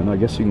moats in. I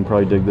guess you can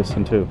probably dig this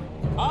in too.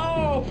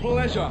 Our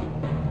pleasure.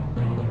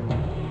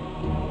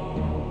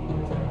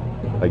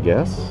 I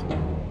guess.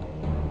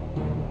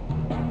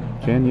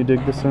 Can you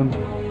dig this in?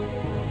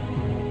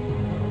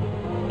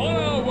 On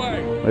our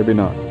way. Maybe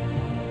not.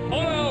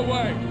 On our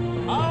way.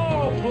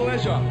 Our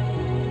pleasure.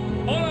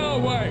 On our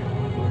way.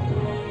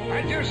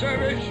 At your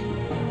service.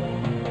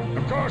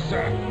 Of course,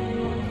 sir.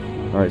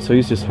 Alright, so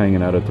he's just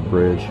hanging out at the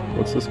bridge.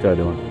 What's this guy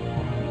doing?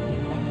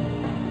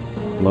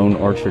 Lone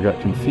archer got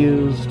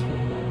confused.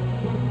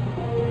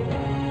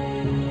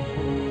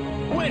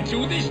 Where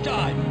to this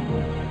time?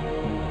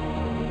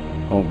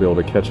 I won't be able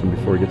to catch him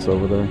before he gets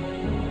over there.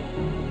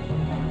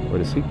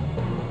 What is he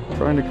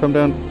trying to come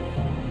down?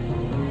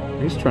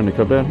 He's trying to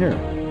come down here.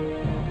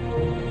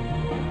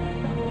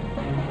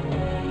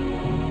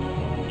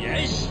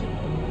 Yes?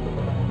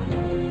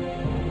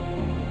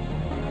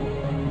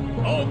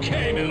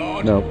 Okay, my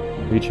lord. No,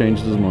 he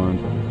changed his mind.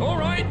 All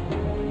right.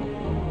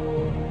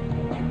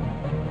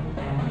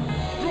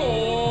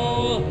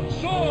 Draw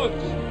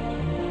swords.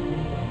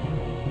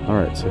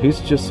 Alright, so he's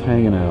just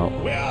hanging out.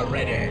 We are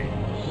ready.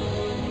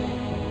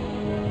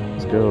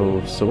 Let's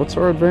go. So what's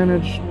our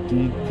advantage?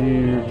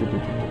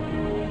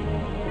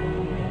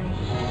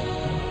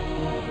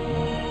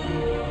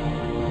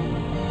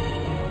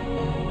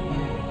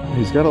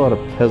 He's got a lot of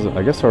peasant.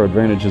 I guess our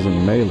advantage is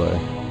in melee.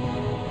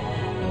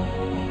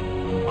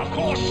 Of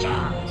course,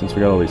 sir. Since we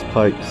got all these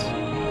pikes.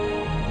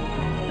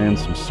 And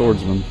some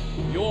swordsmen.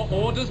 Your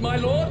orders, my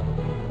lord.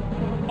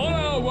 On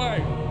our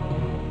way.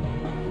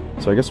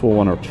 So I guess we'll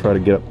want to try to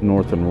get up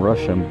north and rush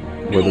him,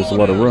 where there's a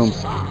lot of room.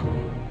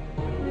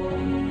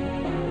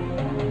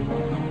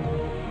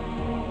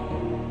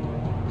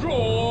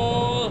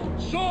 Draw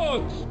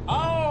swords.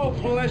 Our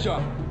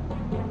pleasure.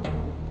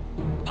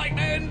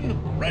 Pikemen,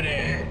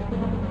 ready.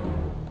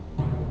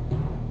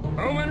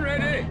 Bowmen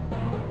ready.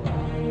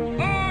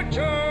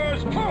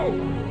 Archers, pull.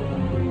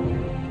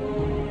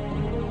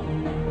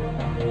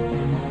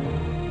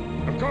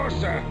 Of course,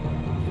 sir.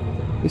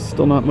 He's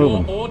still not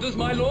moving. Your orders,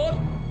 my lord.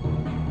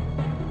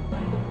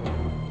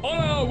 On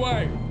our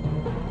way.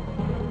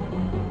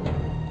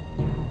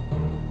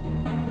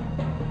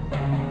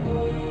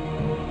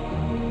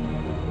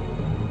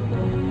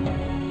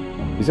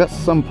 He's got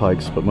some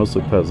pikes, but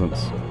mostly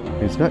peasants.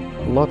 He's got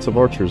lots of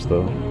archers,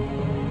 though.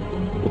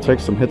 We'll take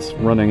some hits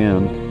running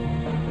in.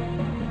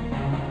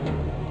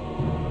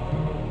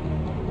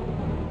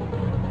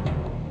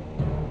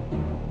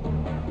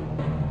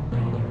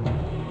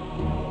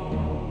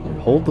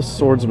 Hold the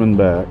swordsman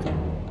back.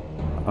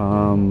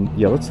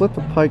 Yeah, let's let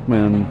the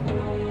pikemen...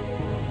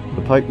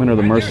 The pikemen are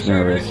the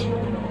mercenaries.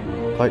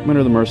 Pikemen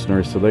are the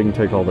mercenaries, so they can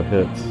take all the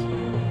hits.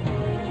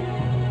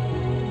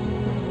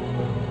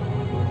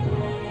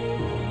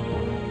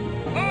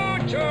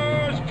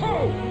 Archers,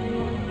 pull.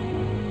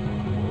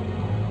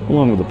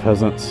 Along with the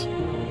peasants,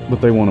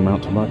 but they won't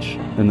amount to much.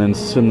 And then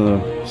send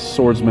the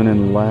swordsmen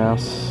in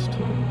last.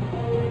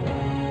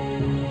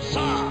 Sir.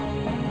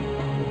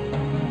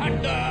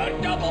 At the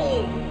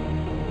double.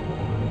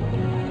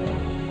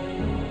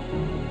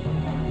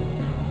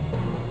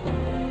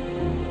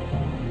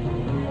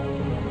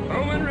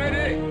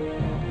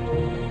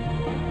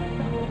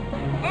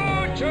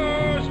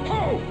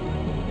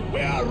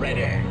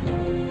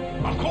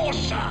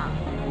 sir!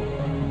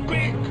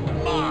 Quick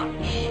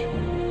march!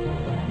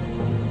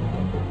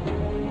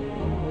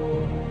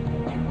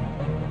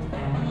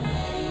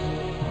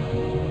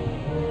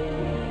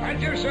 At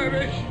your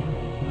service!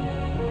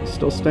 He's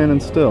still standing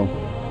still.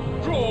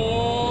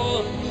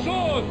 Draw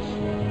swords!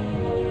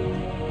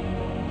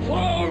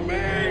 Follow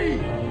me!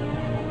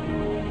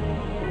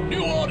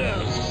 New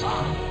orders,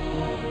 sir!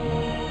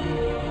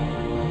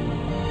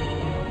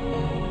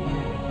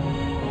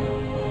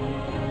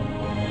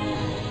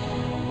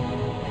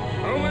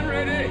 Home and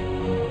ready!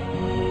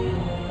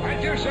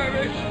 At your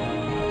service!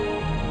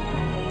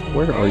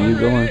 Where are you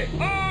going?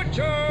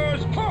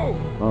 Archers, ho!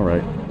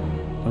 Alright,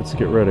 let's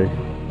get ready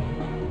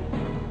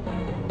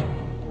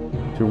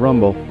to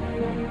rumble.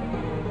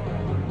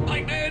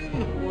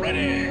 Pikemen,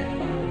 ready!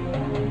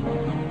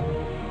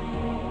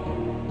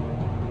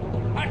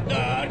 At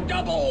the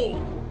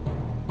double!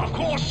 Of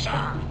course,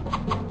 sir!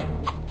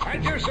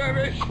 At your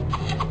service!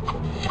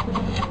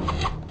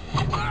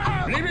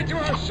 Leave it to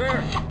us,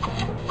 sir!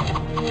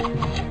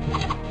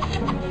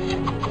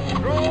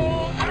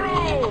 Throw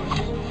arrows!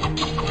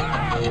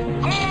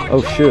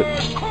 Oh shit.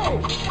 Archers,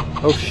 ho!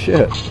 Oh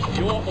shit.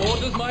 Your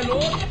orders, my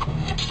lord?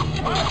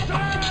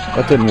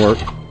 That didn't work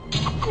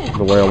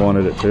the way I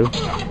wanted it to.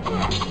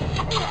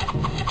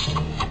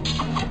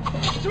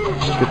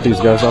 Get these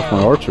guys off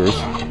my archers.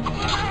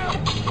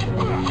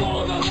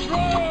 For the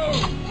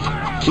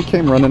throne! He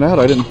came running out.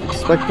 I didn't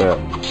expect that.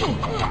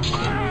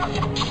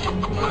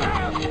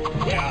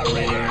 We are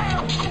ready!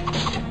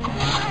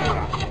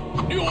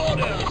 New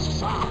orders,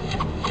 sir!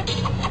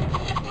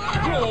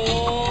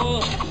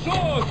 Draw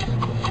swords!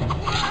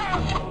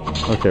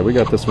 Okay, we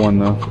got this one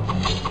though.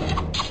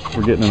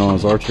 We're getting in on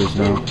his archers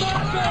now.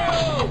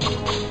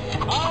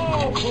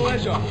 Our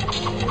pleasure!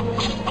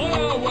 On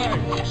our way!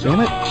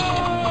 Damn it.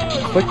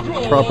 Click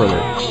properly.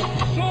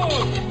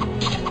 Swords!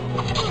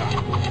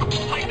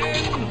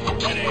 Pikemen,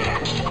 ready!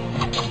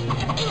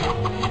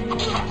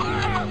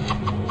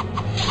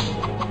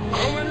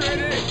 Home and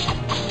ready!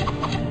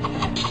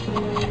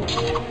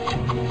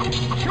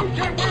 Shoot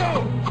at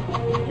will!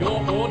 Your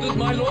orders,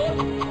 my lord?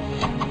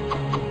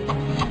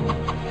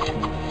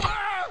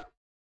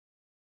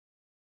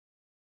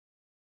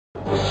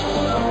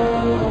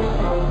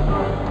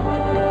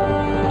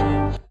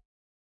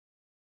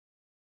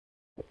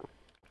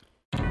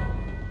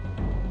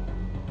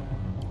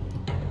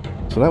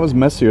 So that was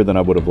messier than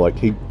I would have liked.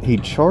 He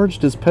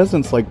charged his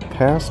peasants like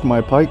past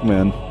my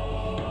pikemen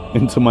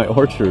into my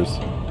archers.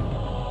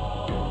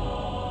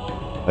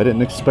 I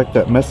didn't expect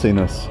that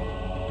messiness.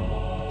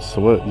 So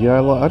what?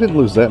 Yeah, I didn't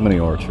lose that many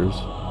archers,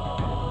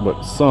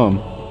 but some.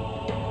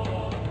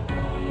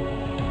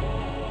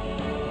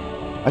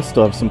 I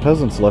still have some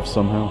peasants left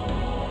somehow.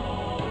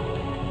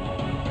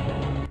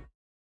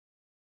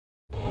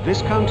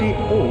 This county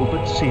all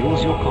but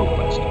seals your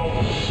conquest.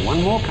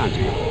 One more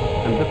county,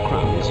 and the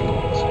crown is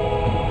yours.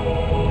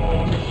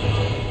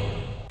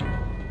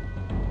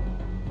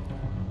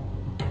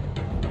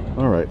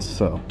 Alright,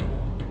 so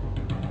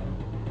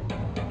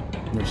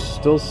there's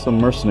still some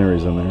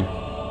mercenaries in there.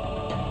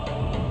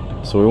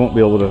 So we won't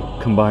be able to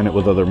combine it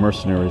with other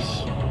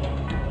mercenaries.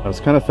 I was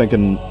kind of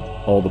thinking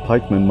all the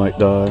pikemen might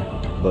die,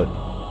 but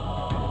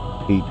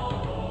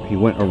he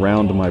went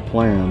around my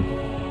plan.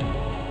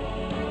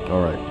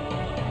 Alright.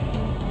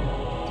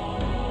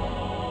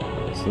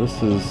 So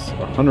this is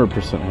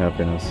 100%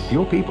 happiness.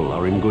 Your people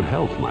are in good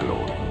health, my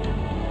lord.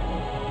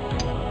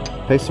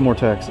 Pay some more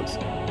taxes.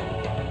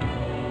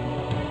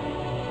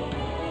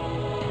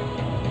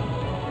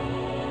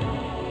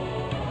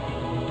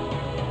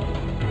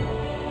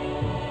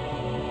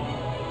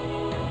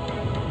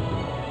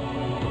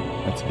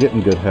 That's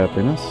getting good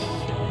happiness.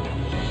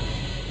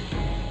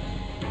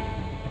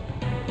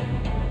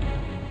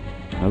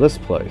 Now this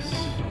place.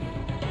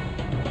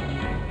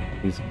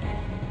 He's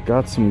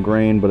got some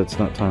grain, but it's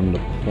not time to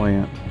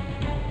plant.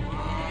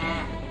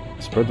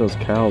 Spread those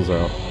cows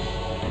out.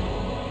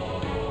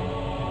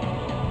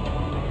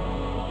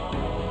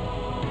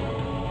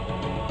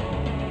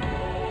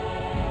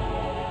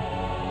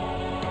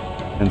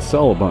 And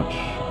sell a bunch.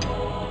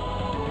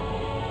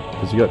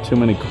 Because you got too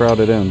many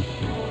crowded in.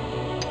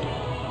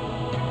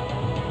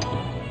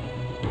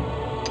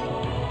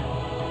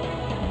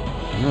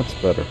 And that's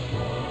better.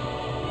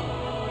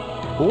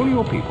 All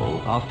your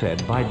people are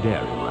fed by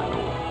dairy, my lord.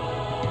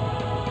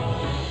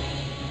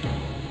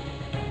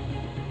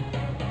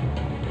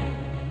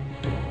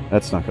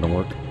 That's not going to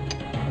work.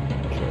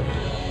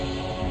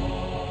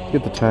 Okay.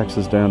 Get the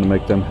taxes down to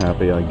make them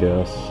happy, I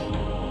guess.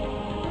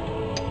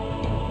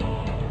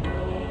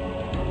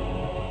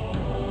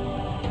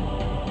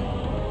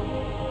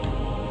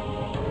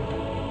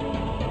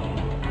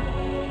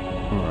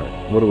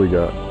 Alright, what do we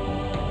got?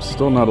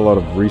 Still not a lot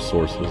of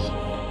resources.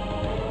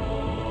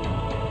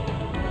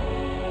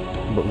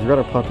 But we've got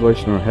our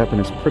population and our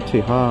happiness pretty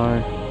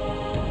high.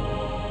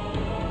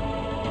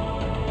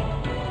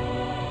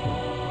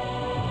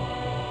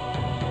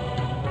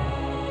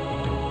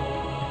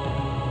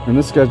 And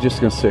this guy's just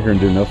gonna sit here and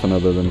do nothing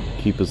other than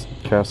keep his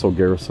castle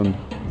garrisoned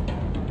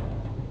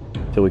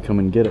till we come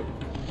and get it.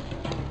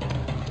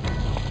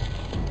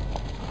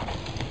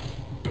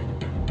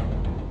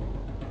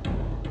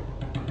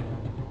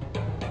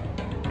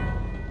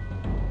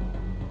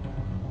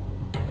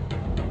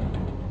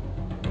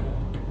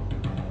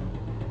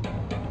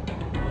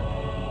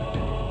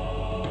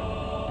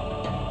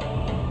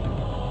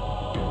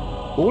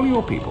 All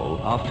your people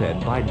are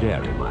fed by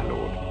dairy, my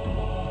lord.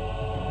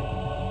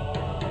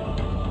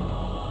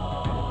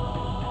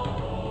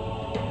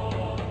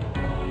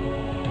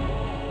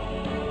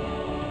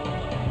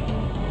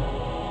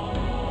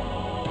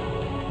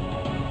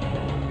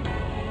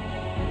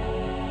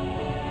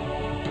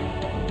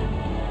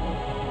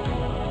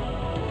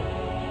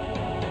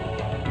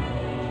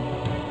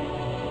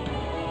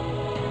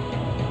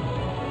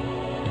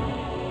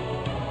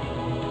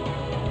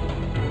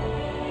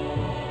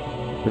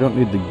 We don't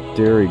need the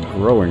dairy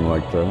growing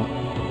like that.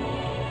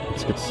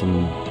 Let's get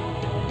some...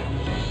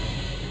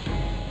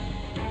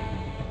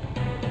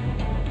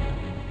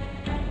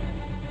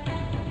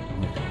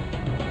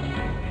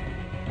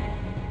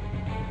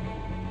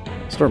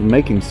 Start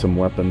making some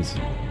weapons.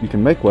 You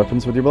can make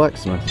weapons with your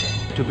blacksmith.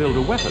 To build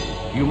a weapon,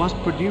 you must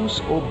produce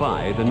or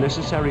buy the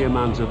necessary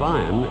amounts of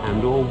iron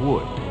and or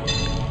wood.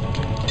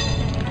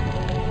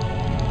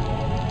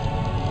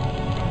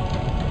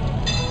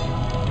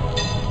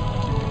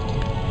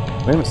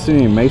 We haven't seen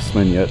any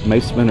macemen yet.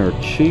 Macemen are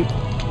cheap.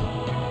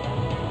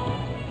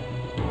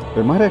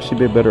 It might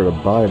actually be better to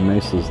buy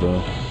maces,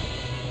 though.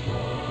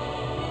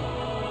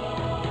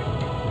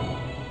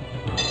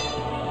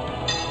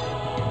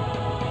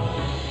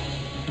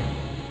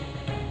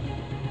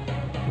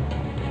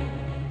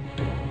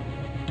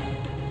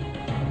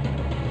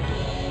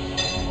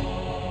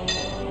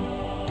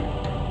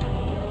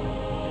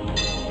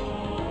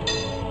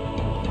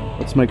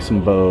 Let's make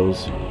some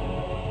bows.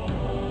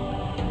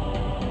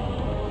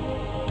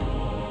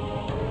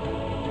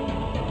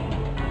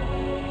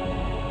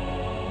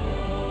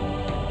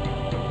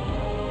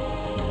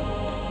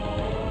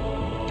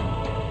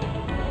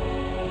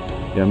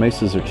 Yeah,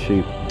 maces are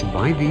cheap.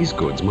 Buy these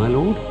goods, my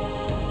lord.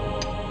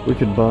 We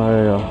could buy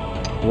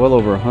well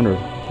over 100.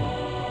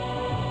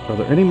 Are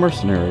there any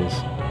mercenaries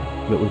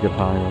that we could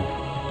hire?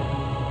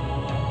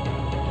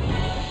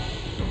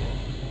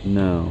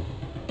 No.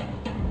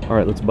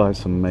 Alright, let's buy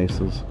some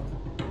maces.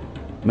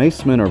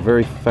 Macemen are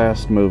very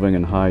fast moving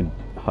and high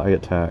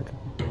attack,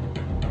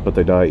 but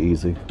they die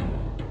easy.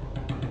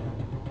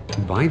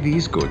 Buy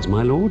these goods,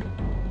 my lord.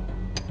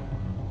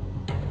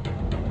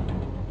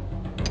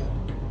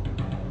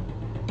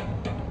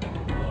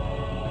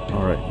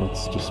 Alright,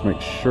 let's just make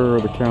sure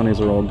the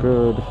counties are all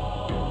good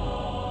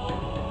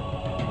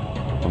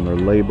on their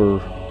labor.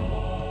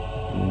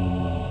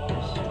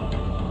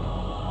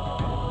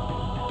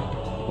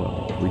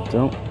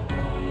 12.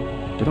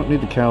 We don't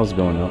need the cows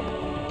going up.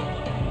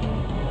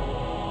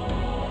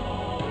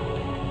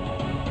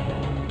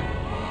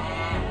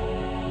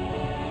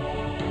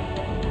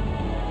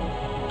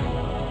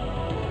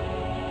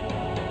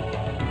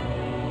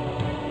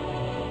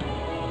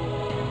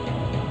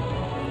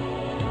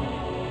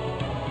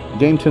 The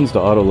game tends to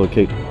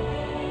auto-locate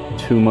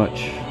too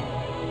much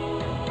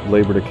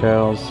labor to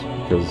cows,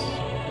 because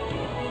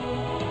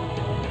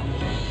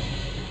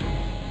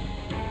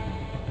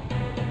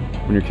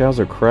when your cows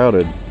are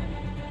crowded,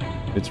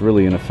 it's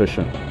really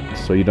inefficient,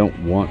 so you don't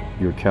want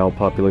your cow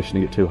population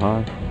to get too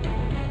high.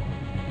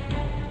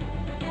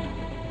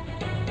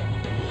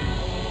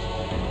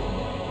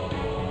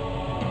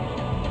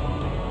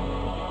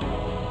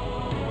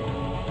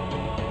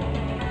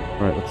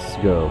 Alright, let's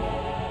go.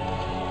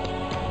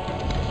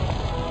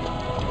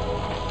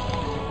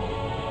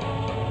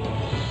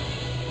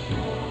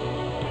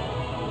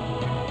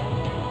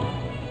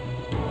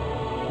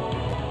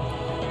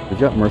 We've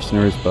got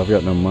mercenaries, but I've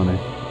got no money.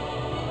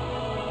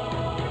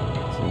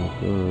 It's all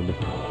good.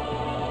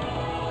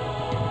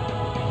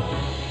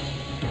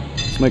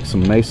 Let's make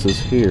some maces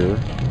here.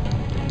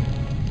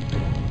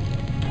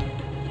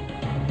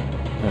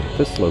 At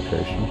this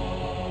location.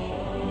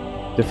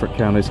 Different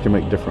counties can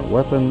make different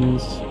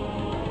weapons.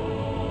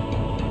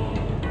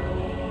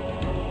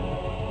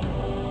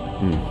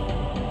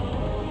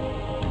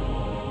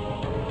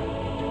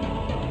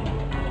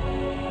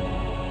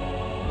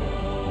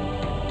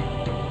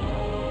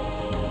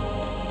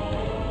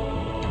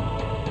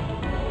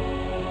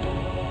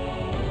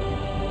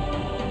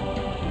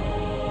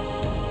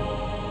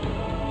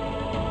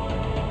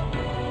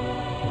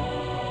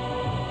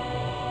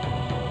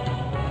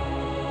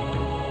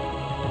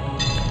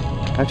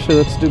 Actually,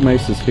 let's do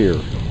maces here,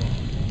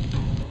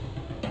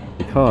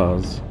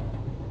 because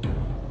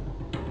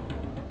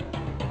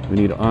we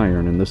need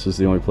iron, and this is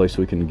the only place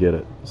we can get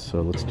it.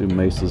 So let's do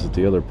maces at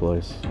the other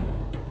place.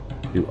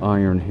 Do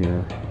iron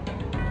here.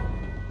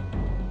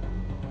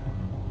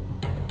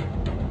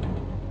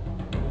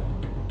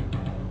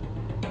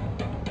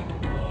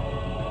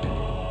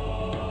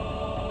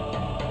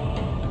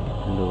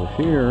 And over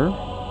here,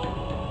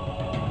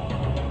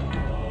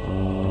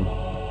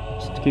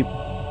 just keep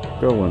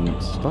going.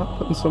 Stop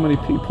putting so many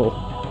people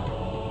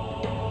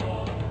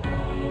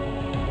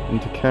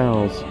into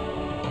cows.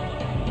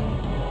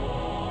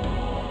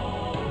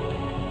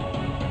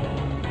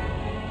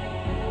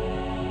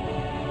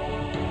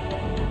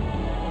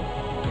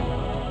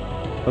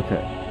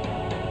 Okay,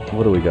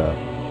 what do we got?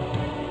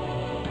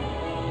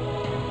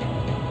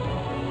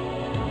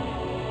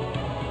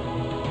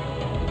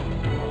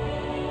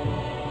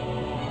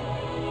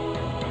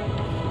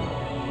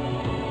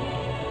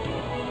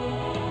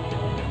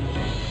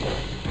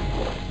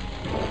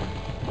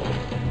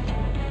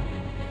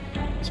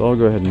 So I'll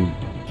go ahead and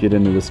get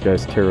into this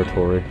guy's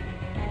territory.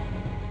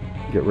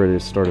 Get ready to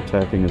start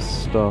attacking his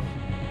stuff.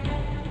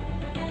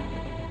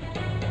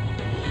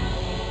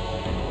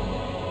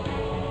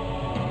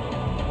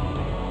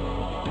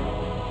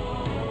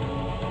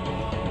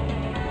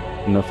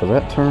 Enough of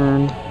that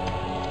turn.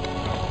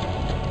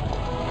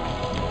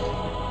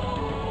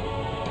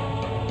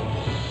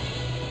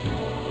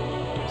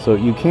 So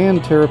you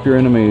can tear up your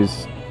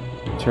enemy's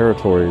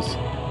territories,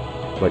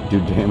 like do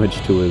damage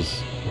to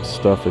his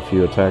stuff if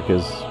you attack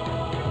his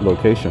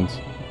locations.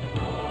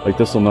 Like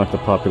this will knock the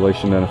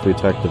population down if we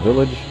attack the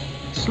village.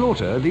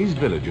 Slaughter these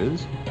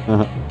villagers.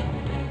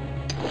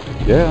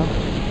 Yeah.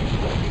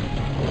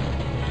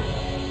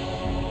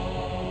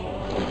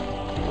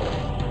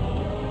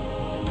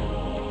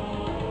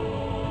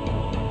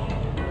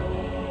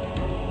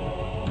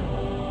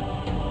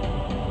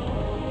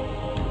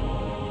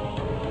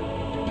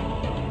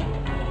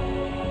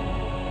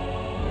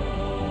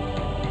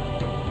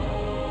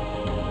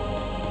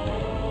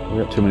 We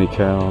got too many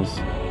cows.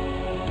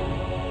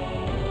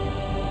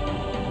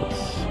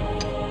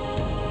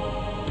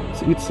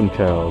 Let's eat some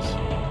cows.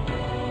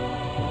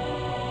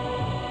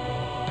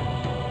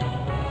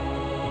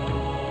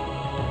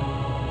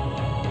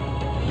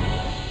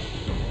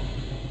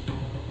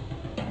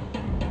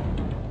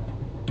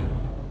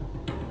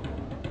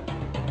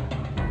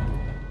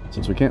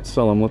 Since we can't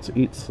sell them, let's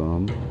eat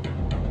some.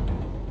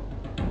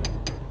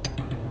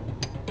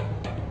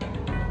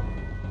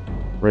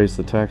 Raise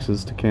the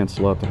taxes to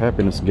cancel out the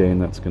happiness gain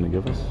that's going to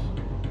give us.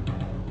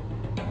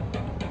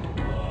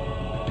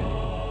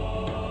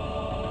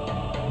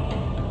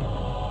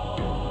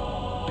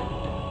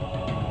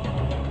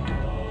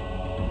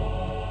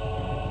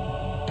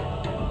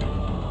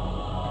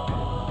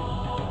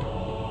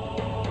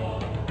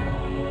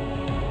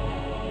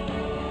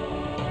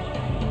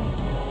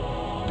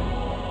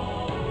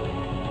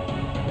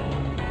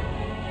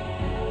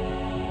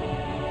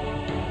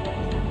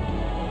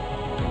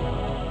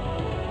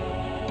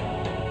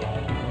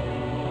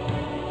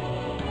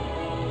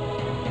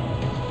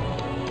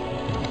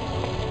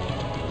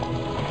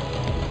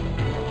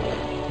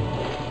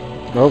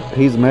 Oh,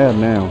 he's mad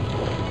now.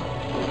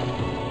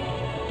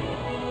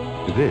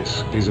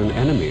 This is an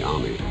enemy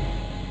army.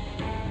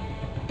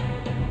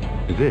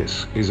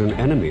 This is an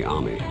enemy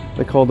army.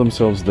 They call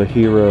themselves the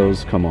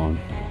heroes. Come on.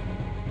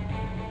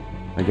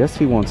 I guess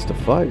he wants to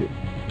fight.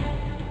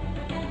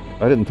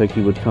 I didn't think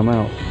he would come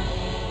out.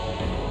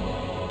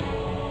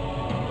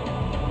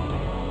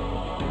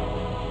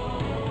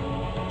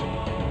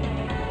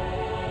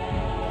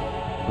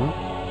 Well,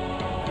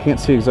 I can't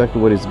see exactly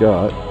what he's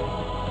got.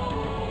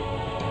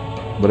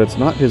 But it's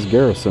not his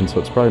garrison, so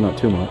it's probably not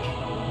too much.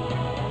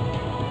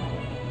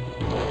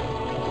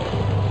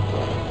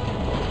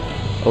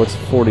 Oh, it's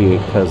 48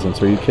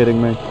 peasants. Are you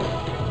kidding me?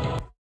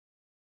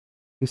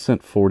 He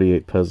sent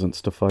 48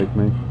 peasants to fight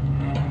me.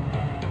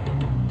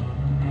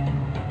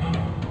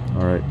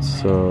 Alright,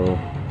 so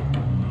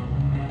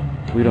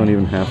we don't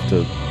even have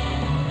to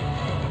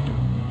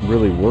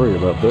really worry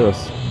about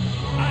this.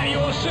 At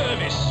your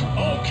service.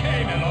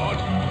 Okay, my lord.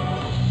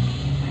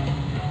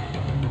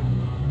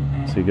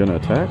 Is he gonna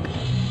attack?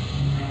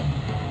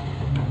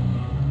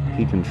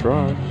 He can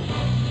try.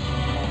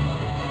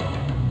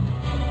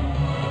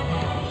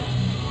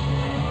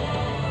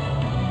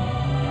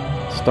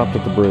 Stopped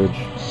at the bridge.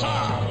 Sir,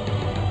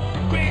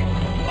 quick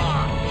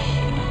march.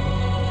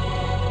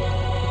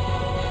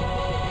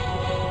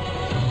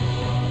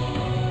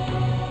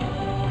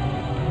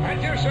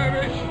 At your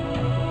service.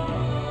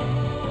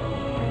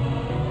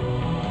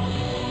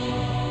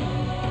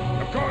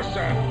 Of course,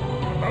 sir.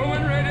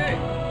 Bowman ready.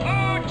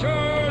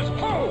 Archers,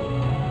 ho!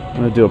 I'm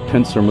gonna do a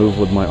pincer move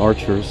with my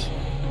archers.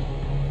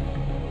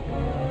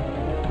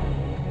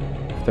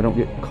 If they don't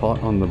get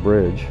caught on the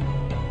bridge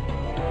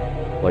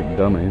like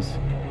dummies.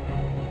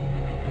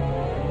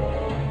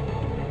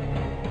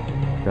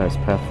 Guys,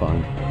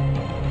 pathfind.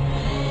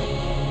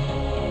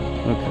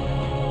 Okay.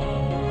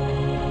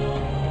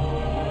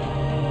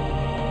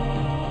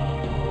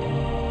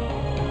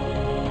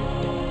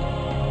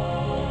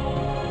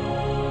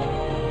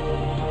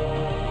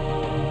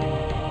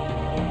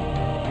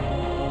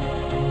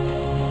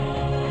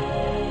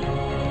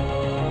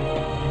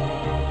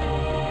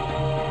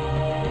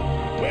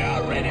 We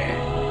are ready.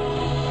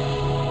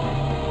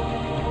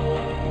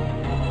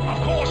 Of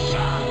course,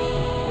 sir.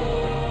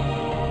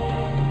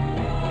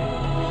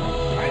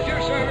 At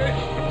your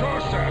service. Of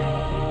course, sir.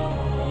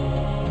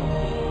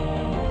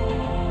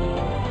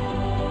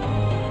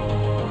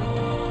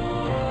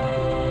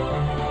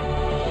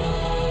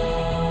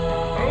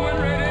 Owen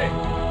ready.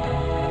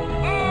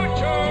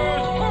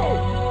 Archers, ho!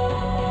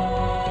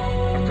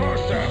 Of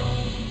course, sir.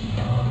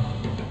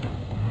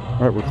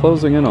 Alright, we're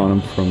closing in on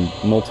him from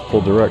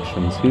multiple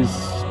directions. He's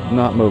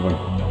not moving.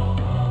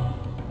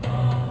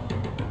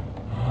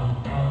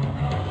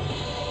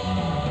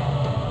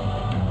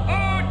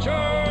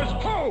 Archers,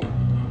 ho!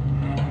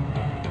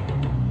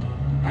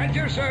 At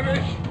your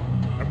service.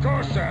 Of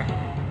course, sir.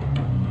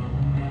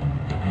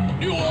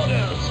 New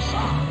orders,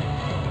 sir.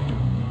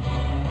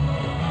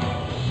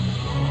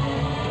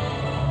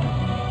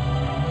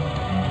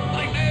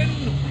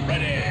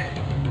 Ready.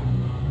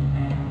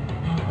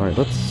 Alright,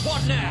 let's...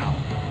 What now?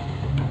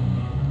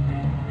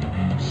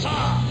 Sir,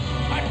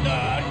 and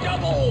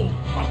double.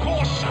 Of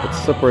course, sir.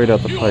 Let's separate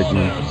out the New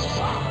pikemen. orders,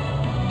 sir.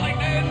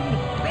 Pikemen,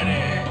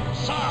 ready,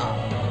 sir.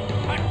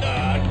 And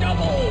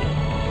double.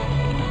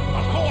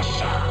 Of course,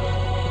 sir.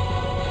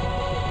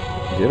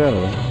 Get out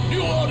of there.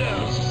 New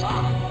orders, sir.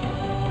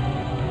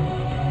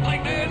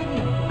 Pikemen,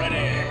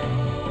 ready.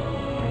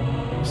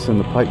 Send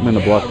the pikemen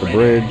to block the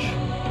bridge.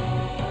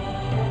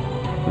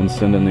 Then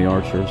send in the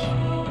archers.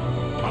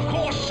 Of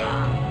course, sir.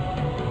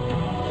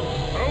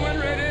 Bowman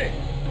ready.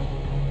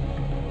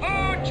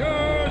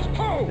 Archers,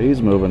 ho!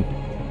 He's moving.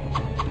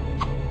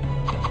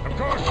 Of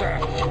course, sir.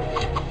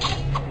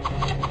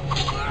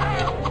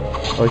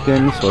 Oh, he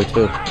came this way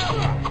too.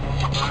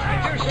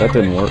 That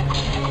didn't work.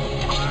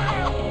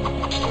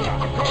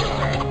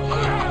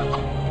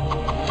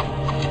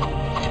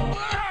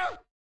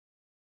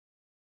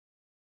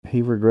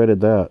 He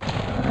regretted that.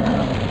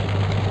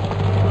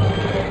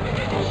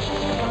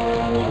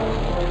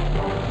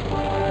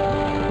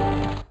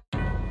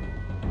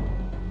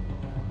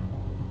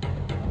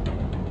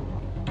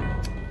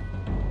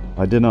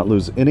 I did not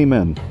lose any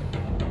men.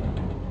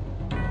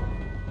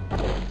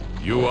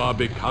 You are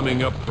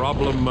becoming a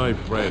problem, my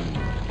friend.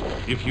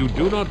 If you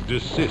do not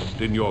desist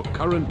in your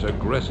current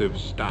aggressive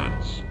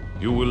stance,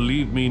 you will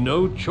leave me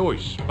no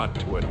choice but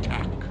to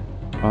attack.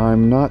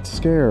 I'm not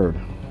scared.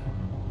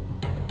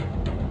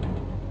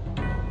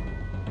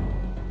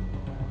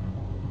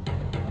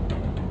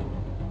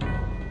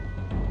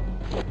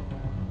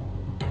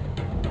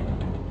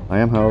 I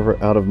am, however,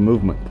 out of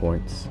movement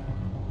points.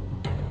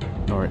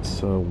 Alright,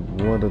 so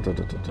what... we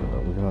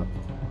got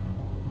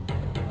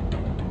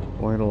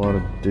quite a lot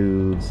of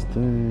dudes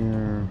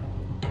there.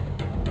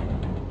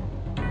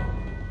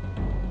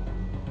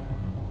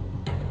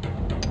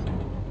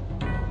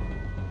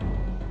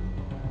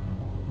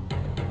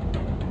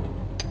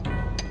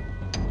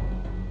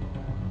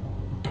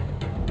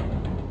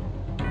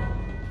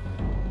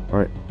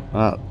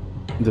 Alright,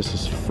 this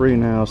is free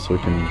now, so we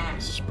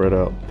can spread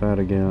out that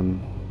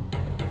again.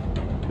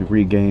 We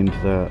regained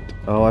that.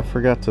 Oh, I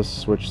forgot to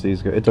switch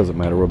these guys. It doesn't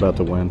matter, we're about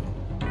to win.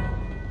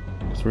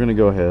 So we're gonna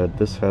go ahead.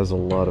 This has a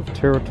lot of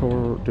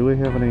territory. Do we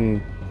have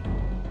any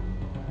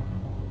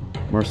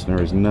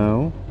mercenaries?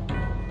 No.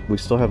 We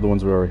still have the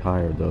ones we already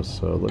hired though,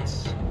 so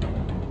let's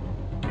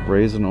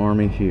raise an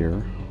army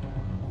here.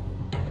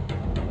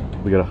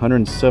 We got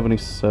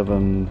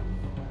 177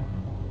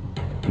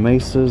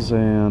 maces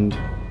and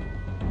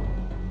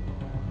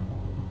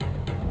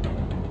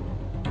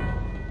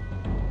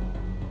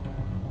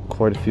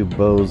quite a few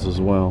bows as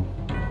well.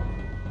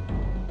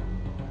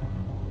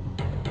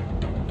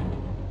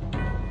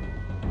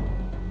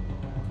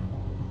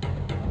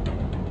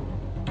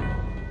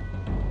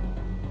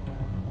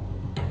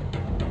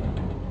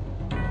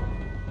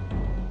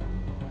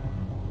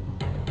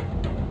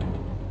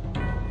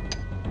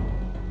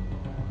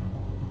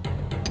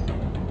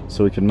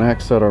 So we can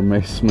max out our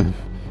macemen.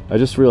 I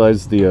just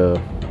realized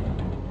the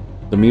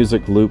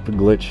music loop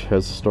glitch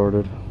has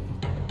started.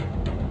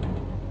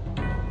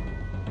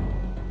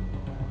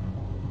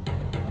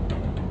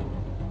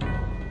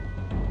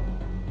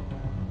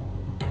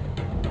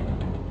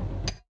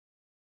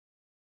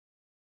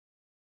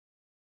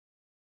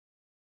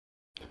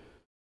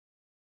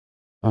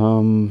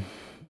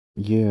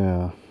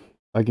 Yeah,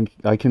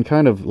 I can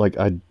kind of like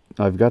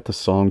I've got the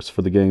songs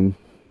for the game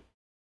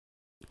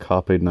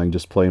copied and I can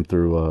just play them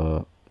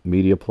through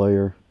media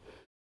player,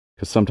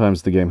 because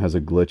sometimes the game has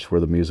a glitch where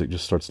the music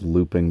just starts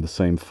looping the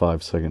same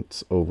 5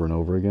 seconds over and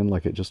over again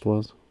like it just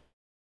was.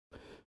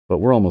 But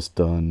we're almost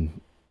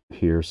done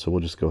here, so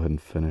we'll just go ahead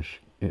and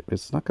finish.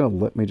 It's not going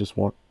to let me just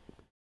walk.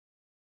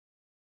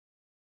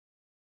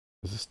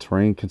 Is this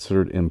terrain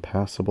considered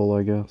impassable,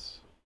 I guess?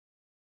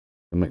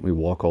 And make me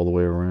walk all the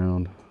way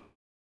around.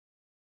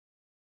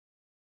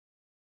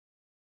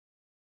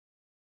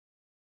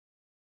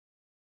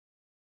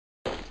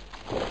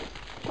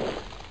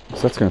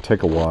 So that's going to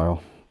take a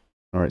while.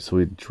 Alright, so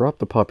we dropped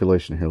the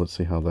population here. Let's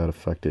see how that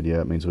affected. Yeah,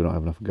 it means we don't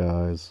have enough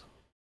guys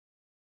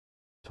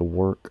to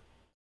work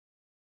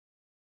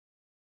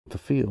the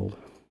field.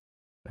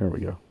 There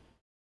we go.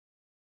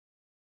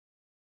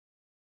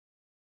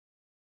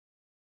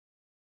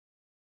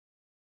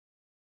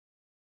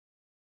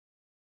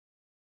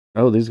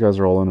 Oh, these guys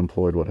are all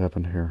unemployed. What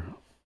happened here?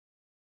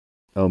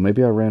 Oh,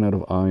 maybe I ran out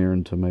of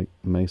iron to make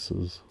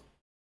maces.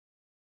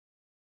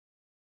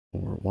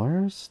 Or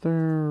why is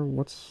there...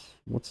 What's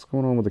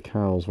going on with the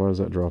cows? Why is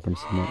that dropping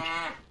so much?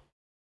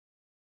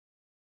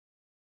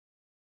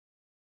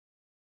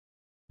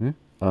 Yeah?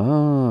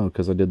 Oh,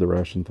 because I did the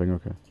ration thing.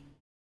 Okay.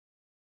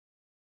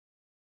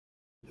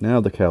 Now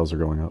the cows are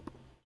going up.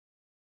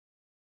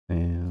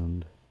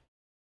 And...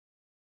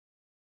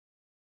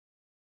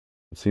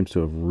 it seems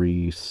to have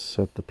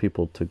reset the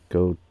people to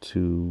go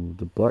to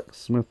the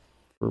blacksmith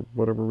for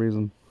whatever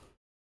reason.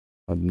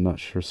 I'm not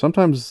sure.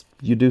 Sometimes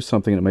you do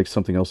something and it makes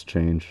something else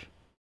change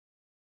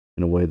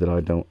in a way that I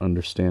don't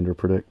understand or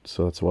predict.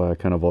 So that's why I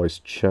kind of always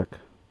check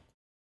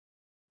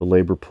the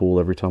labor pool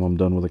every time I'm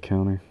done with a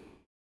county.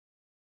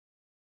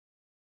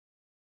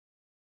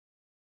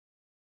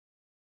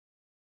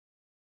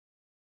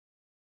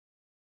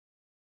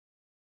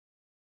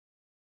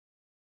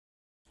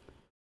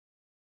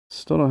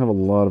 still don't have a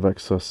lot of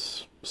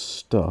excess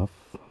stuff.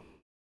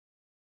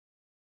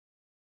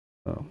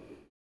 Oh.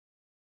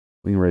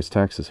 We can raise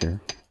taxes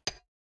here.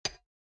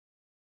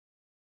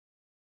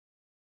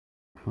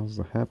 How's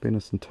the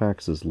happiness and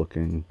taxes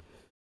looking?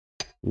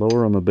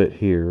 Lower them a bit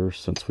here,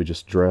 since we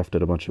just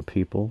drafted a bunch of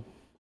people.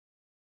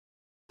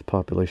 The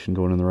population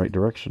going in the right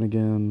direction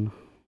again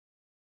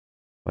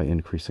by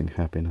increasing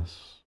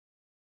happiness.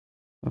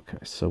 Okay,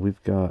 so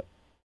we've got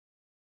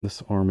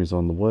this army's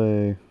on the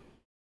way.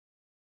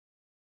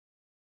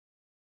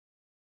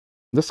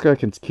 This guy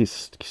can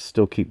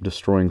still keep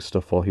destroying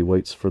stuff while he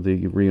waits for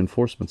the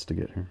reinforcements to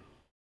get here.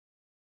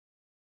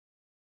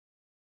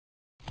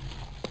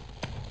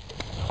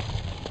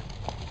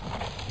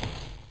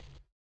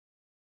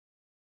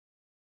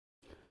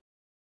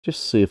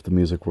 Just see if the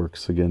music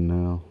works again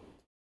now.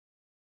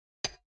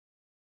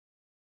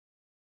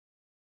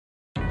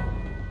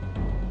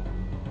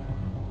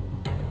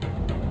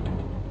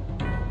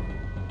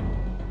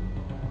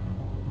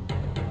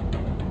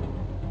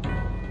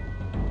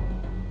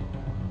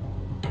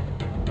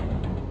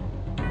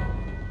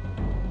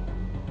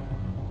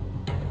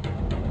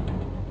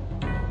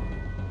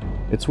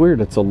 It's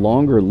weird, it's a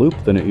longer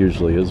loop than it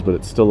usually is, but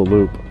it's still a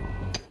loop.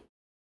 I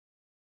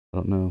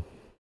don't know.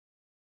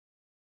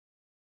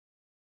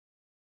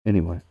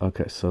 Anyway,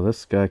 okay, so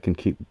this guy can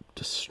keep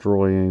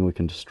destroying. We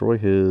can destroy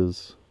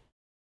his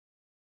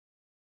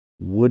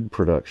wood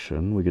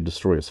production. We could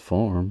destroy his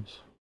farms.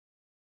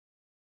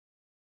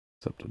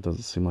 Except it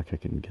doesn't seem like I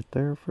can get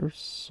there for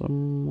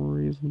some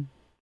reason.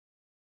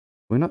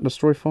 Can we not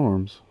destroy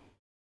farms?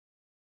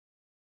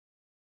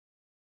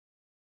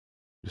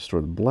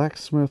 Destroy the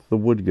blacksmith, the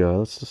wood guy.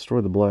 Let's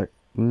destroy the black...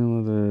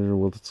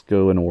 Well, let's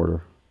go in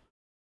order.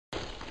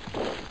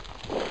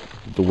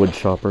 The wood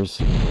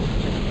choppers.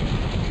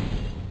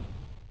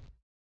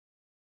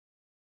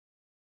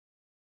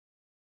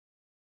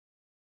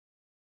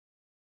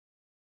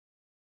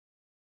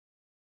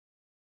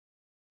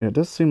 Yeah, it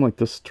does seem like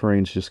this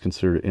terrain's just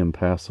considered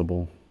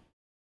impassable.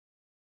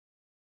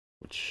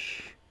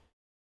 Which...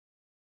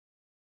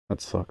 that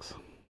sucks.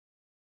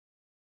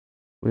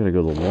 We gotta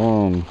go the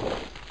long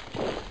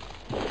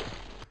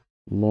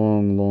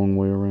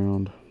way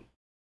around.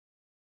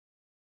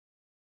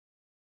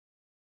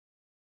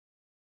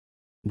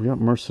 We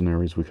got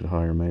mercenaries we could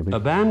hire, maybe. A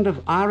band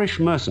of Irish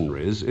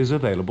mercenaries is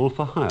available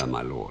for hire,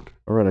 my lord.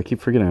 Alright, I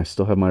keep forgetting I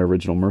still have my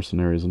original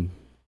mercenaries, and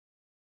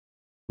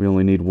we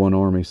only need one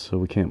army, so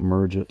we can't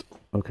merge it.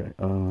 Okay,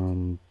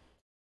 so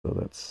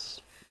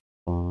that's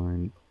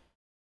fine.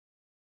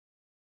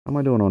 How am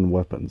I doing on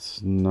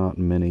weapons? Not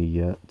many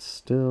yet.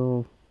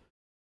 Still,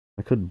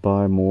 I could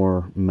buy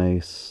more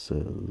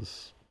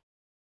maces.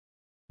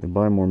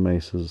 Buy more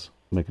maces,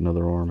 make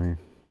another army.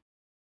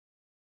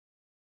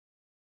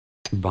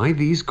 Buy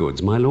these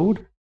goods, my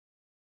lord.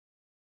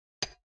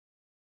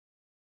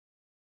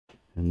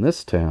 In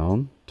this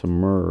town, to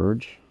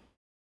merge...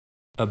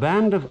 A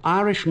band of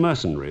Irish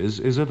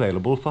mercenaries is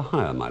available for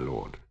hire, my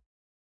lord.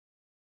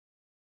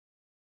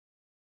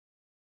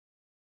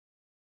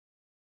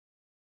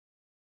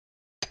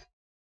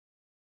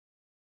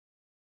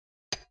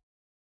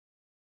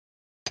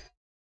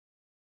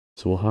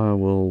 So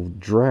we'll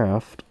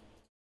draft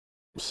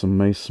some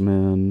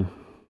macemen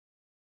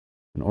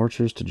and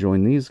archers to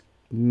join these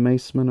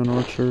macemen and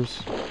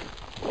archers.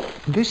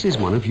 This is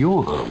one of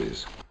your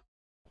armies.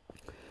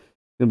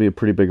 It's going to be a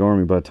pretty big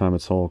army by the time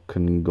it's all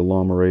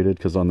conglomerated,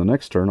 because on the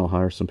next turn I'll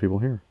hire some people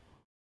here.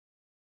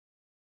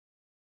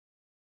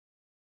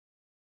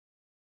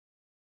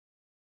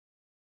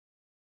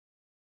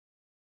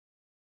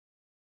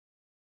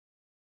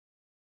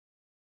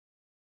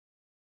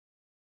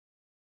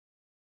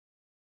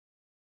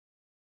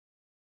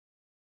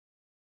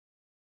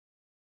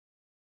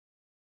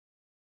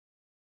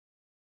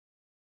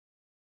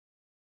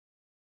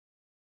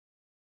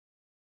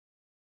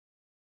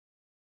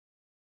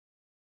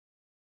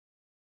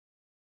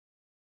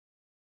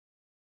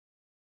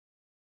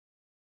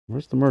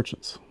 Where's the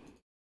merchants?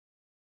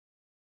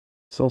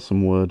 Sell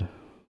some wood.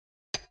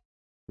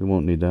 We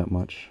won't need that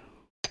much.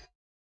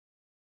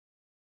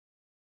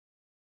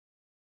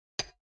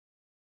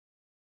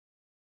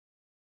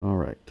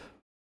 Alright.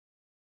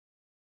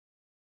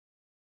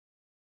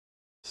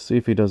 See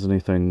if he does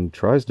anything,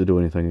 tries to do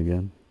anything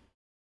again.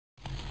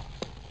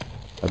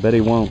 I bet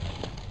he won't.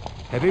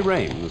 Heavy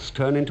rains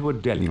turn into a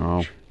deluge,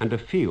 No. and a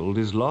field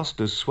is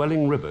lost as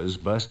swelling rivers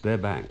burst their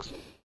banks.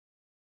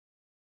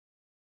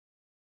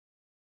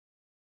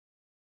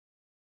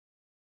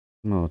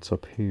 No, it's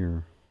up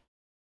here.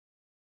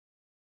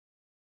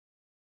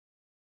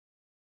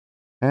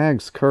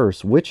 Hag's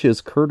curse. Witches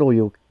curdle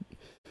your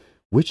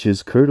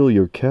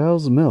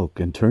cow's milk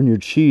and turn your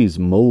cheese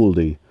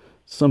moldy.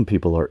 Some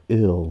people are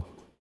ill.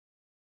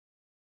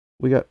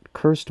 We got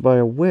cursed by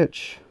a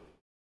witch.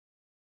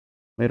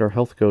 Made our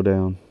health go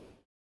down.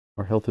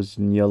 Our health is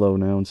in yellow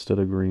now instead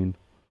of green.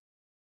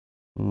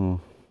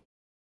 Oh.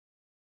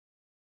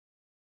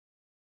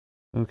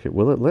 Okay,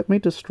 will it let me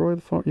destroy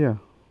the farm? Yeah.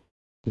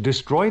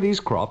 Destroy these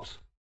crops.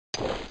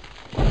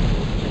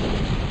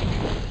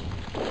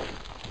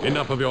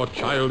 Enough of your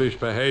childish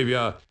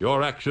behavior.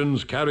 Your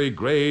actions carry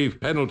grave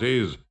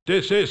penalties.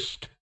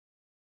 Desist!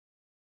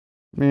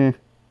 Meh.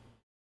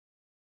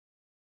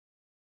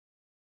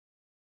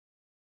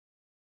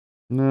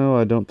 No,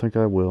 I don't think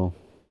I will.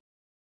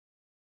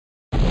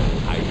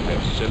 I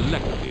have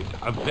selected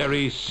a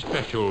very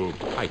special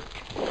pike.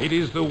 It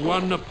is the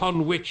one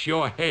upon which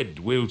your head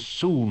will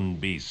soon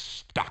be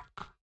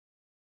stuck.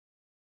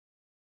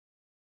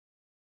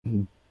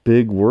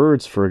 Big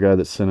words for a guy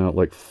that sent out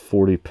like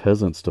 40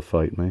 peasants to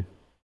fight me.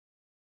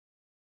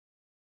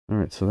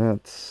 Alright, so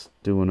that's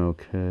doing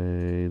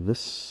okay.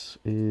 This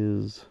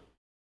is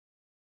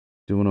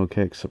doing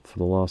okay except for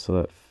the loss of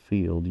that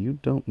field. You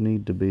don't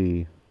need to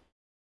be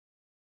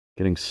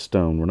getting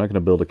stone. We're not going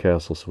to build a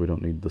castle, so we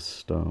don't need the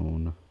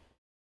stone.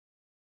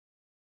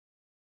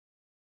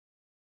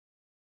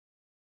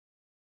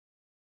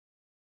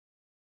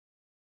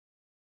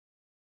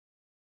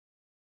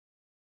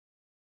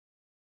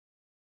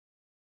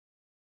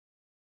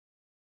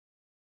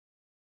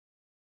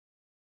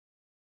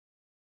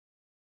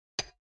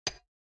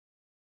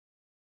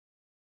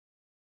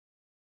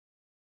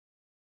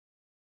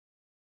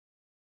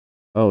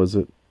 Oh, is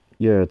it?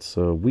 Yeah, it's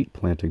wheat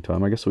planting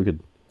time. I guess we could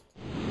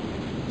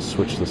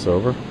switch this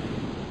over.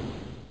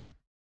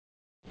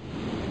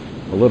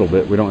 A little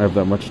bit. We don't have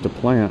that much to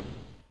plant,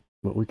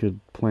 but we could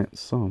plant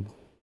some.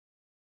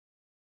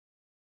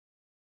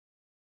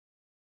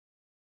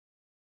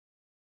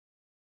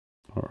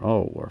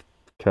 Oh, our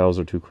cows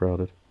are too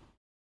crowded.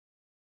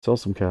 Sell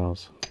some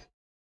cows.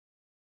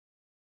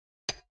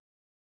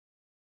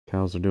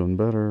 Cows are doing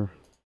better.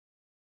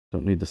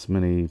 Don't need this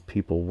many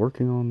people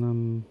working on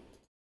them.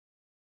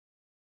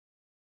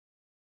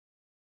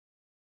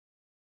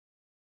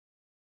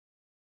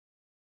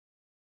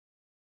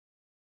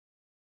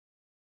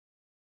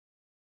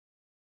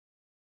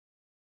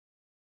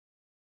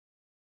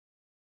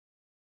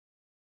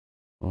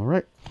 All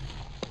right.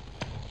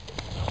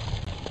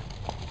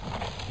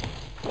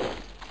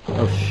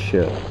 Oh,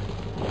 shit.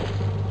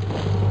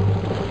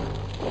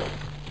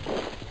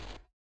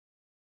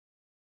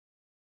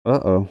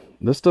 Uh-oh.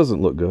 This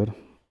doesn't look good.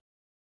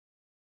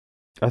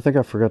 I think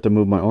I forgot to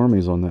move my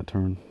armies on that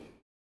turn.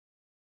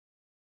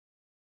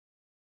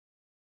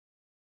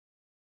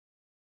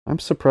 I'm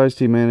surprised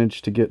he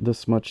managed to get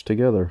this much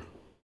together.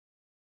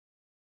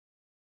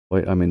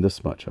 Wait, I mean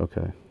this much.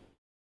 Okay.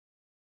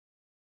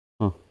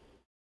 Huh.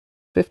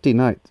 50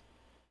 knights.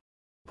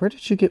 Where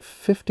did you get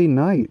 50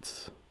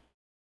 knights?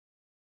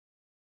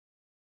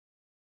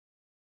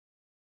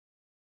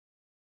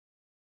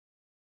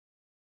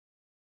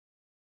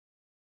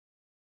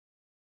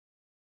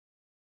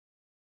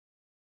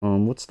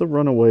 What's the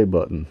runaway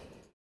button?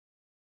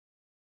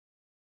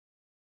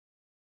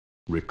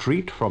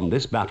 Retreat from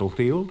this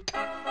battlefield.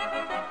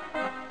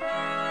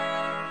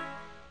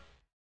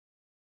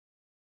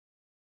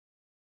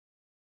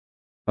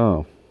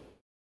 Oh.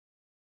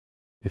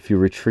 If you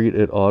retreat,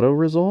 it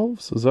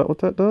auto-resolves? Is that what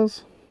that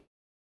does?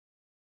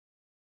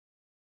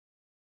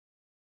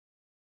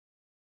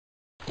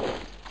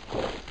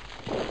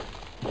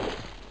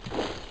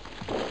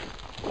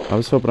 I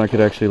was hoping I could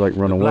actually, like,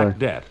 run away. Black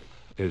Death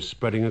is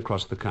spreading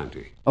across the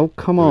county. Oh,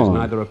 come There is on.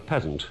 neither a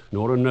peasant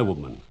nor a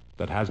nobleman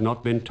that has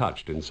not been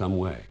touched in some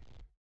way.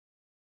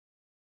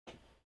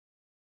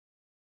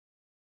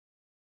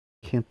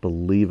 Can't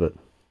believe it.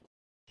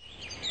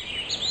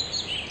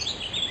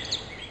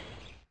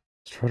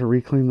 Let's try to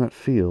reclaim that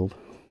field.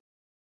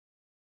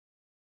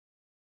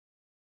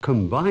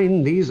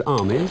 Combine these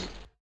armies.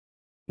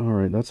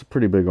 Alright, that's a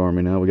pretty big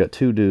army now. We got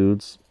 2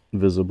 dudes,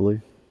 visibly.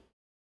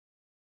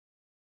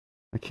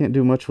 I can't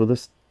do much with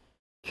this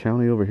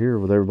county over here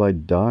with everybody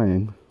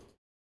dying.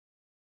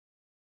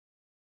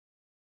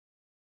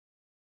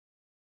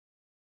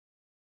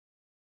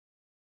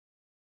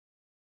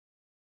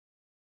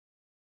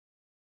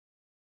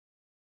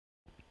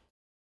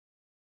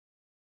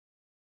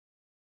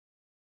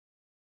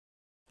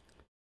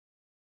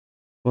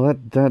 Well,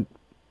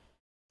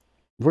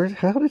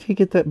 how did he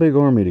get that big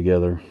army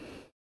together?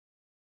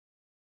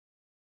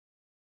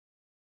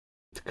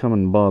 To come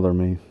and bother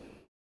me.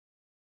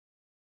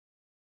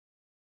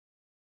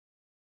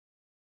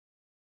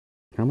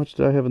 How much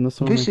did I have in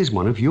this army? This is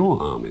one of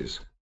your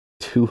armies.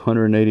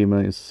 280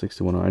 million,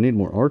 61. I need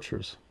more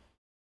archers.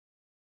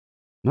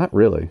 Not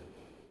really.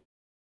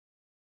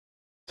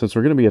 Since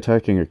we're going to be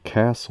attacking a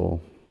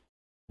castle,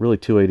 really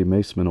 280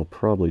 macemen will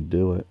probably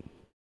do it.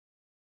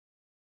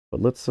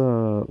 But let's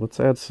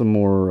add some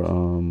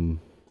more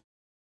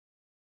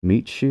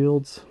meat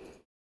shields.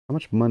 How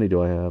much money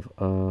do I have?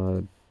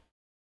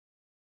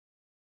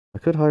 I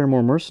could hire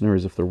more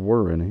mercenaries if there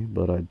were any,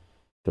 but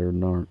there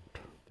aren't.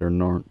 There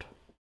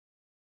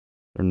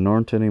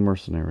aren't any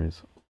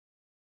mercenaries.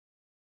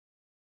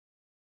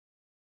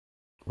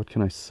 What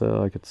can I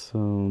sell? I could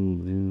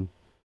sell...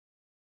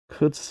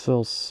 Could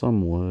sell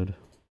some wood.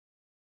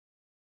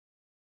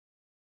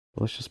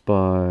 Let's just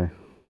buy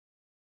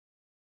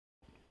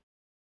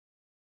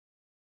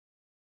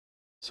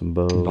some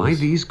bows. Buy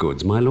these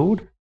goods, my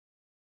lord.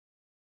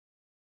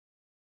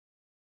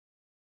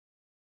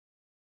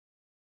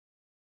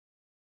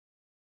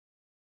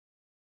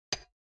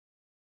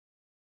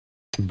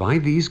 Buy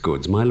these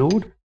goods, my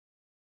lord.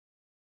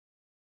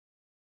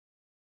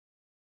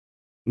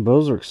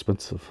 Bows are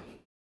expensive.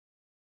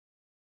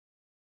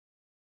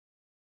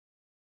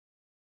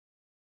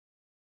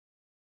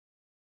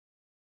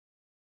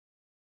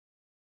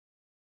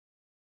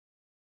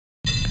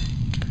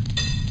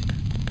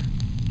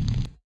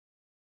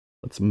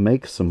 Let's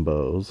make some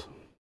bows.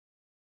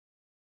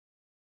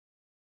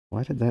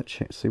 Why did that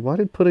change? See, why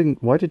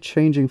did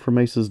changing from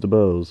maces to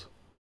bows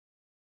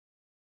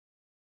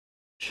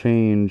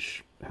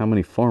change how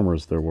many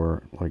farmers there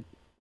were? Like,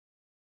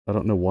 I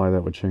don't know why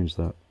that would change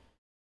that.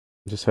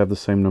 Just have the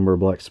same number of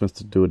blacksmiths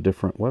to do a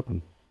different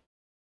weapon.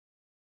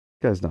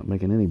 This guy's not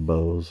making any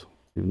bows,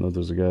 even though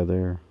there's a guy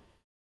there.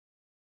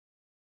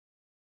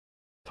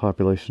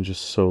 Population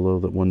just so low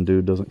that one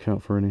dude doesn't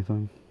count for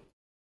anything.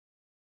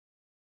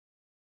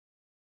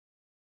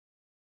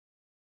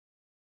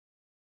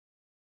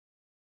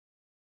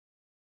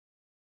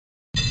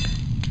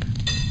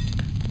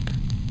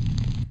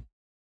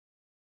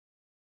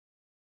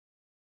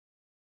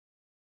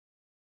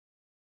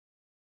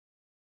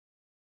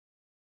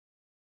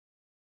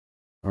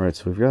 Alright,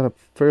 so we've got a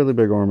fairly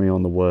big army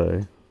on the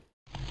way.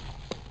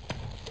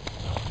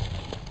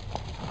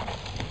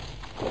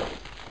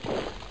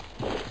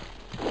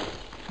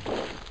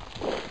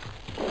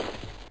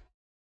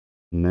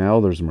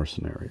 Now there's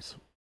mercenaries.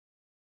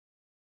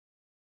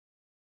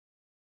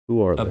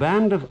 Who are they? A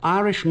band of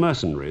Irish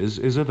mercenaries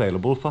is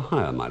available for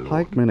hire, my lord.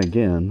 Pikemen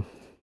again.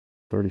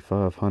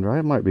 3,500.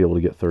 I might be able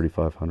to get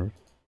 3,500.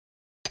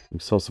 We can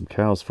sell some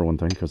cows for one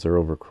thing because they're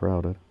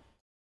overcrowded.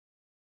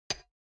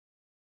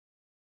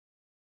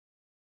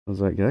 What does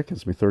that get? That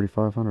gives me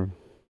 3,500.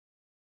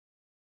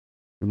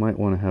 We might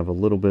want to have a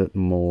little bit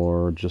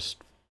more just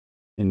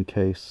in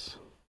case.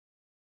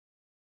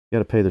 You got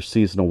to pay their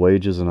seasonal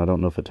wages, and I don't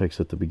know if it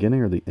takes at the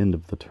beginning or the end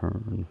of the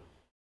turn.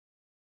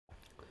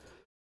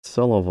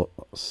 Sell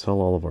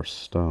all of our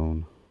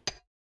stone.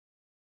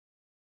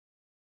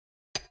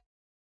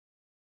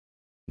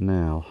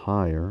 Now,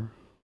 hire.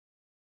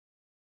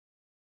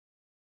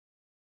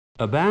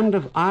 A band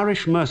of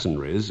Irish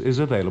mercenaries is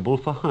available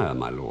for hire,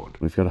 my lord.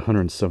 We've got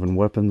 107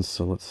 weapons,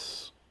 so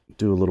let's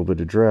do a little bit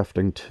of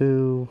drafting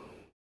too.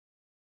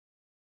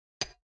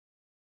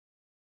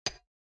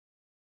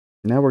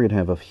 Now we're going to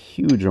have a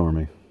huge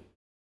army.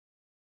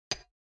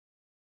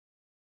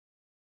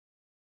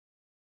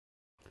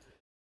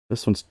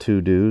 This one's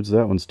 2 dudes,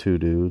 that one's 2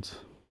 dudes.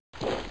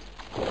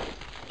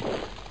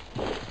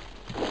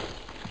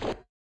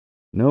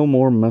 No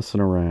more messing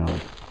around.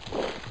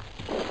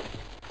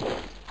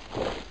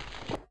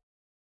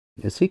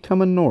 Is he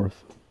coming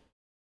north?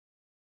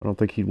 I don't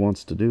think he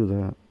wants to do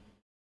that.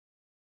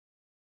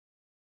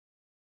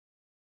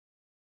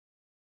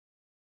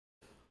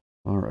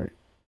 Alright.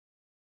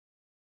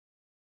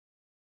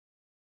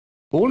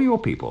 All your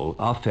people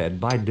are fed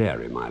by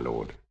dairy, my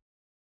lord.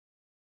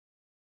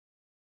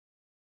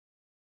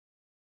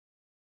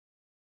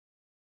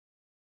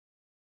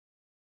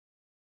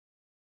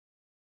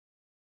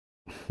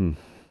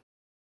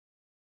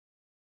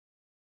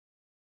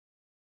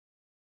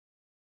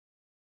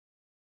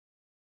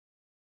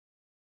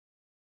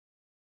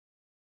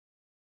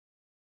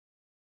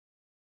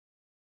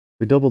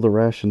 We double the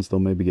rations, they'll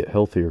maybe get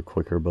healthier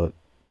quicker, but...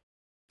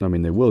 I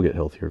mean, they will get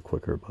healthier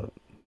quicker, but...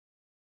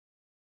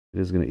 It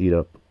is going to eat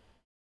up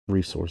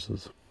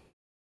resources.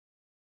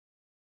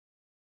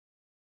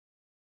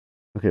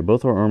 Okay,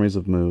 both our armies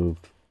have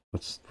moved.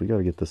 We got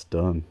to get this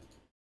done.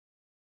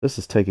 This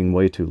is taking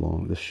way too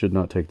long. This should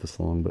not take this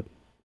long, but...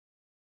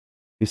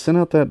 He sent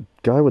out that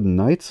guy with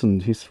knights,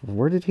 and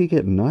where did he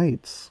get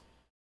knights?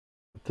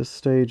 At this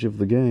stage of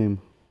the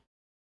game.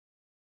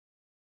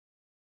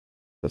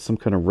 That's some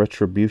kind of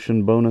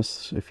retribution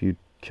bonus if you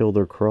kill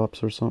their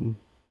crops or something?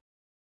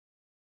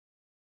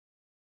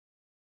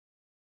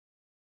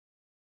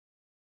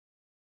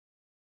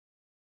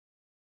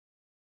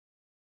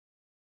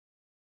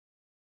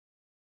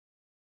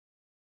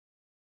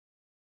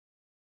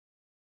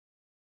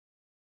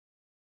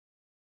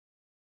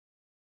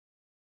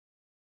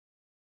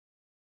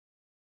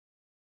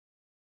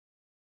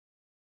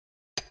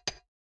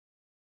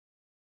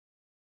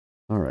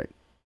 Alright.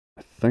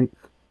 I think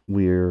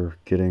we're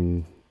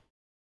getting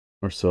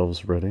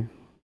ourselves ready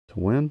to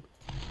win.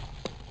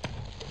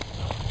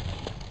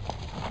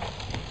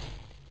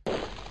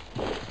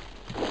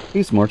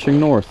 He's marching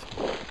north.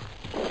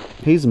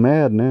 He's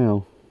mad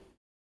now.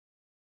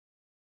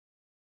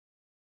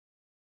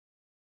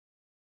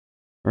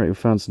 Alright, we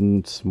found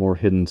some more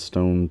hidden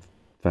stone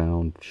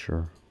found,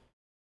 sure.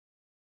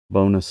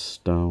 Bonus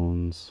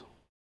stones.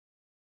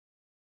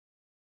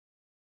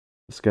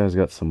 This guy's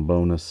got some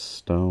bonus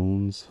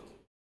stones.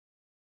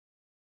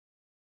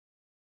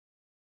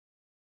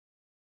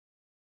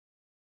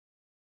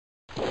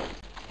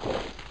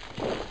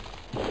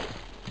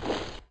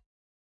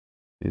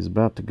 He's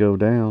about to go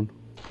down.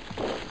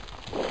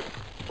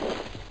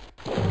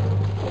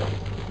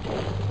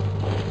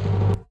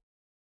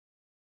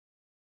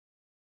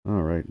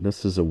 Alright,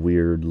 this is a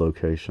weird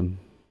location.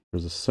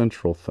 There's a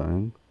central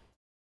thing.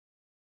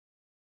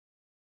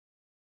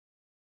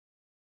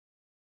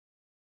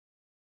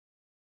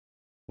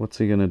 What's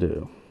he gonna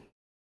do?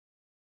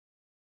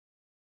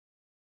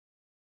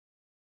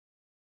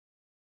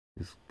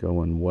 He's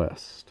going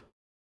west.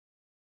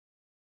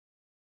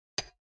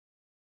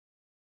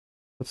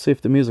 Let's see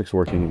if the music's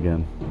working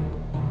again.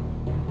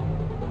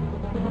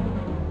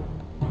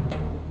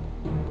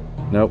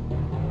 Nope.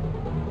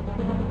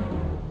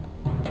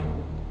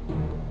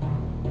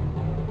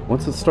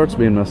 Once it starts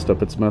being messed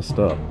up, it's messed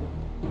up.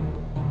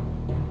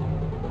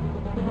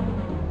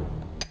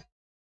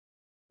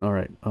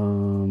 Alright,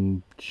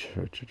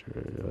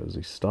 is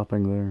he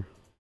stopping there?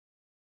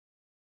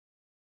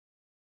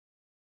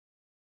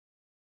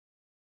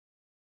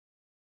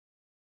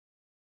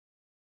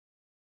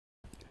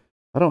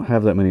 I don't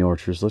have that many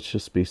archers. Let's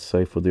just be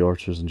safe with the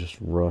archers and just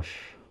rush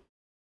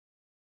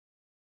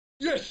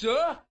Yes,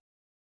 sir.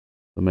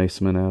 the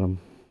macemen at him.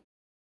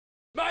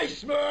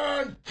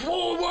 Maceman,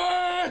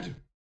 forward!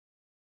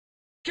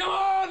 Come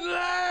on,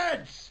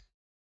 lads!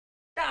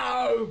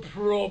 No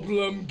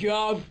problem,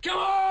 Gov. Come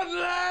on,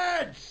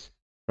 lads!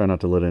 Try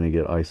not to let any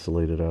get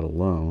isolated out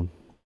alone.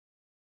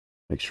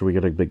 Make sure we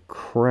get a big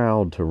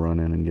crowd to run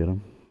in and get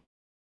them.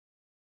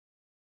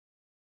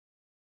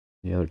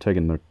 Yeah, they're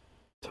taking their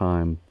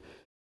time.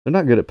 They're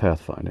not good at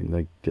pathfinding.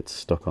 They get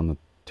stuck on the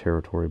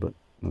territory, but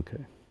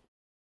okay.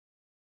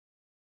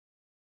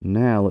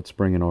 Now let's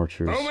bring in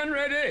archers. Bowman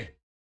ready!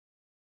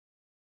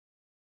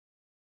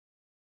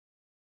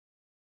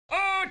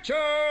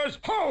 Archers,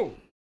 ho!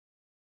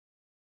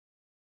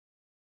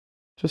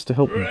 Just to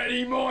help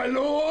Ready, my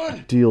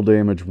lord! deal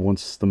damage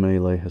once the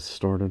melee has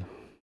started.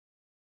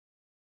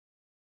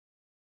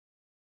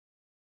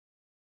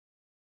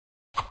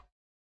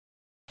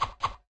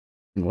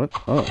 What?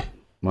 Oh,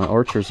 my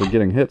archers are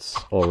getting hits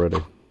already.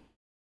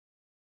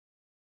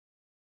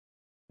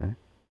 Okay.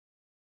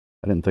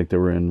 I didn't think they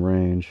were in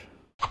range.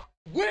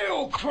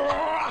 We'll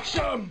crush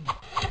them!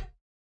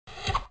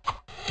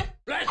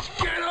 Let's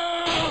get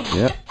them!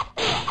 Yep.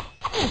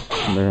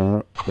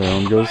 There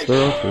on goes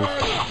their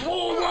archers.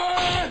 Forward!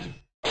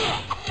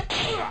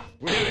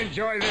 We'll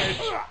enjoy this.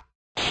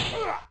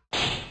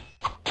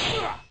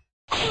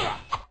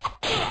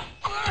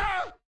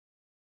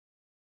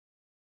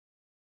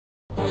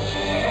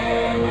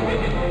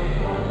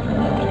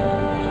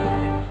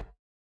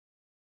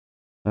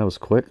 That was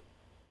quick.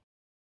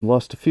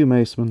 Lost a few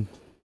macemen.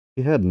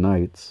 He had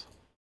knights.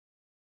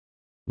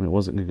 I mean, it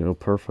wasn't going to go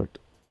perfect.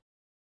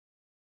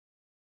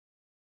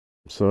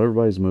 So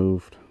everybody's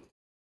moved.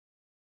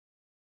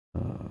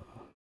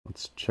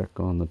 Let's check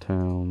on the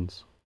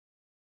towns.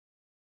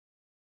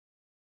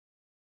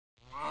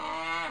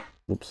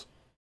 Whoops.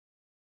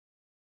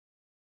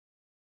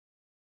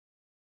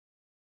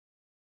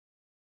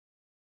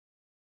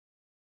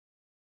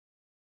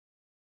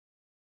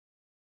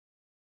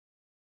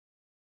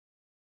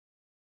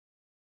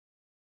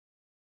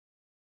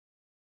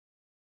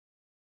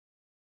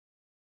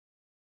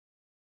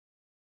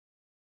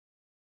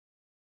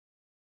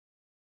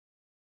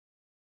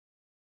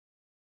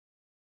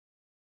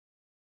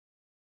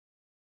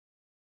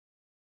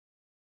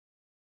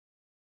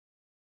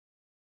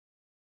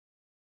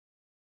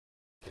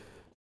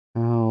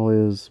 How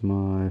is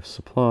my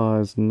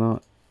supplies?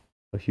 Not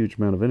a huge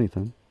amount of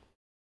anything.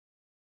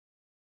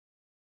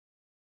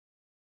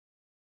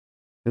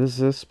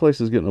 This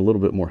place is getting a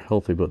little bit more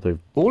healthy, but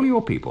All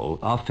your people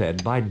are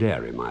fed by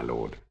dairy, my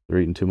lord. they're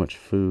eating too much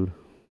food.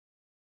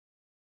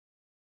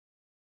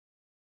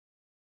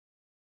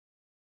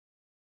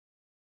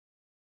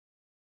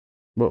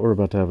 But we're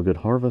about to have a good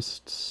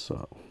harvest,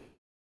 so...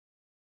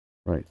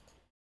 Right.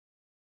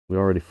 We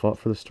already fought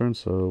for this turn,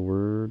 so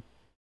we're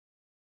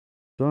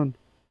done.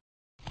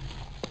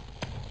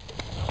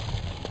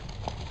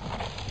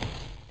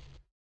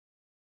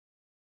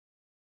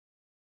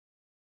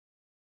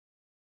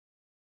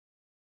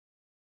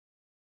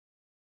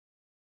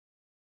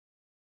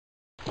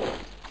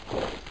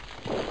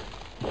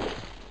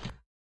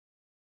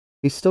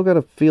 He's still got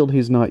a field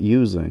he's not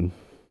using.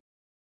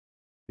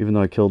 Even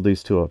though I killed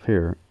these two up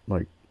here.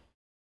 Like...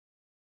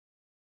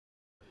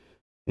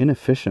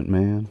 Inefficient,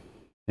 man.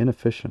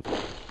 Inefficient.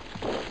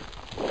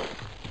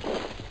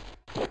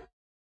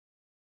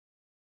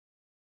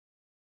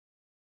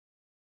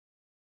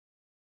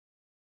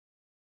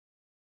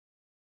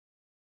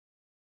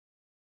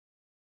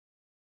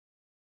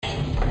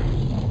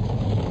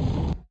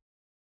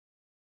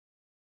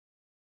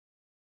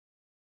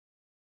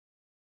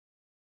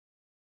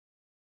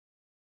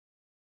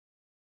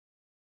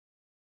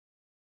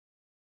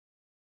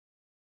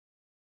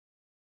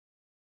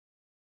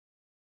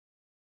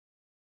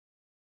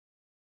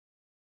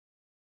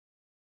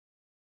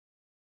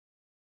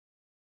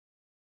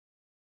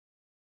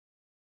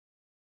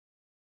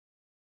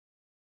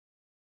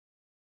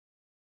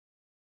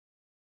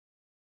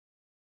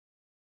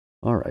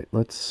 Alright,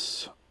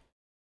 let's...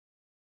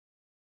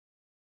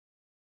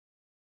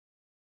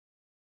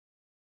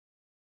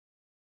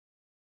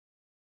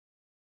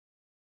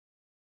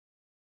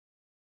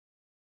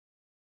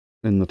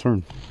 end the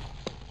turn.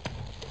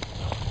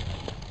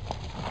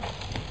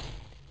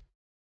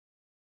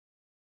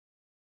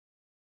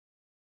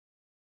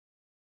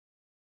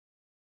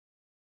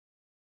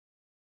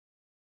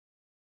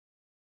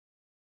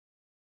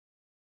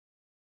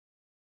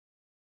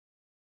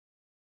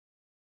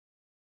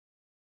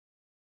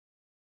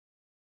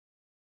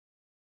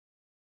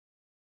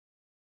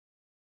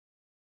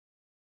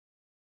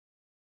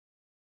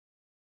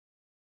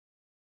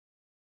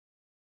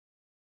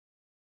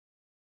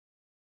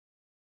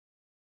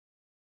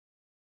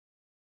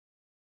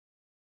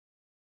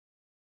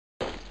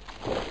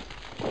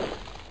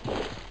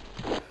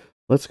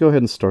 Let's go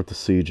ahead and start the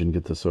siege and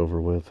get this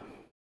over with.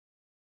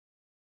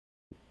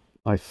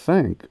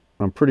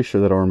 I'm pretty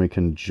sure that army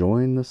can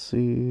join the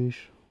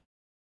siege.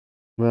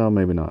 Well,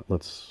 maybe not.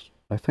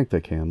 I think they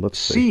can. Let's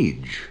see.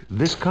 Siege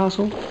this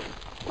castle?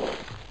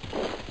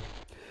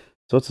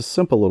 So it's a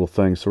simple little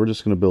thing. So we're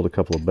just going to build a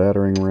couple of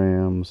battering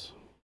rams.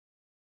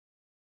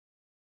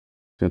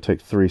 It's going to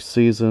take 3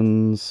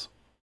 seasons.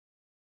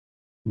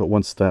 But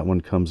once that one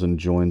comes and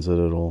joins it,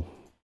 it'll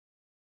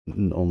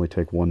only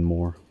take 1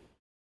 more.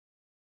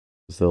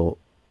 The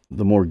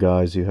more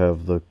guys you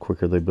have, the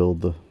quicker they build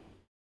the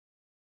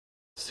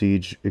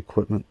siege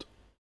equipment.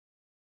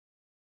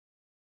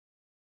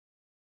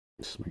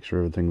 Just make sure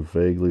everything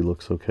vaguely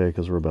looks okay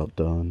because we're about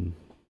done.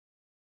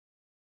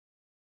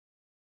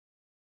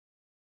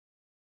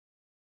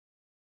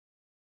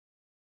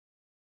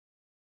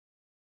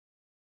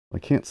 I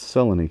can't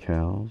sell any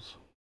cows.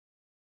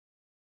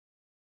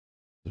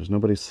 There's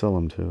nobody to sell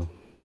them to.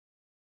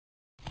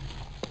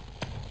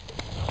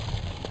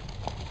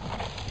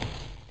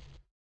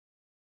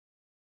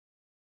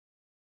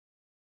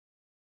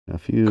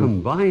 If you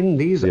combine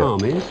these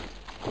armies,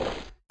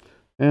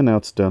 and now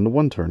it's down to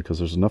 1 turn because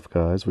there's enough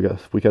guys. We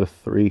got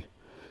a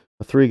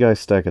 3-guy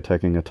stack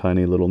attacking a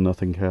tiny little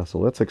nothing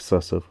castle. That's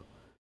excessive.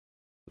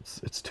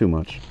 It's too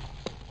much.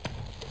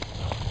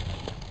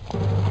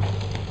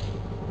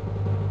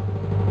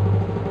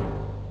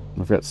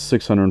 I've got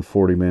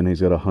 640 men.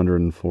 He's got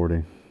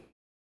 140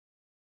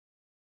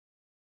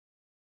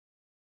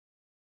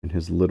 in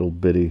his little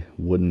bitty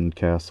wooden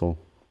castle.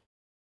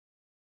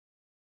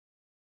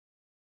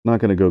 Not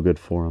going to go good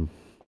for him.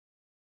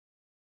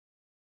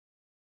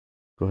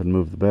 Go ahead and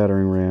move the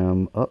battering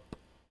ram up.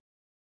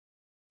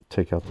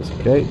 Take out this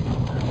gate.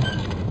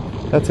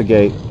 That's a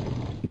gate.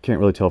 You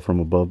can't really tell from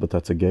above, but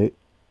that's a gate.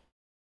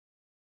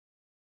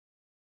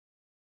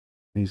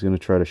 He's going to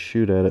try to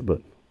shoot at it,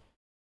 but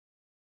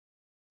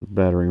the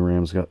battering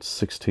ram's got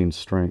 16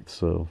 strength,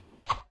 so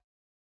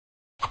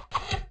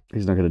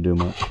he's not going to do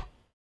much.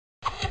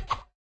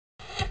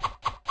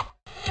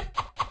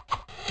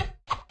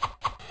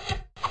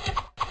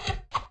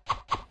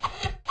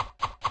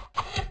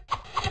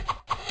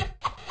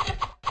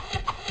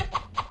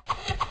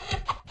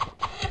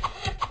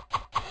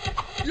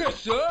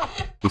 Yes, sir.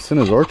 He sent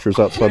his archers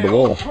outside the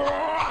wall.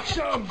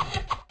 Awesome.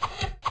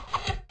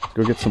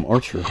 Go get some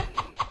archer.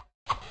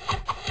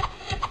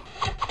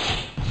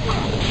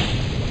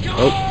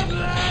 Oh.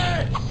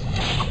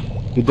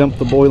 He dumped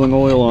the boiling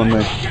oil on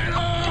me.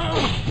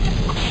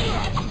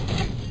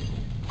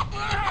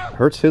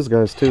 Hurts his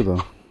guys too,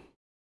 though.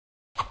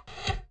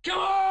 Come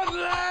on,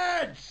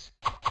 lads!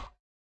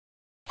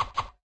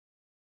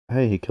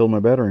 Hey, he killed my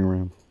battering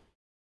ram.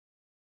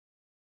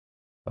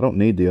 I don't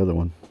need the other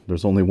one.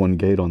 There's only 1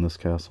 gate on this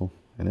castle,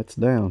 and it's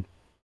down.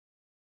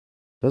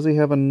 Does he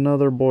have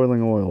another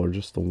boiling oil, or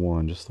just the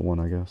one? Just the one,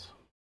 I guess.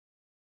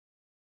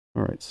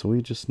 Alright, so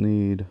we just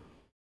need...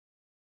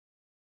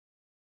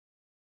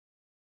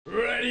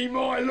 Ready,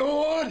 my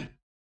lord!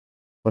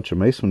 Bunch of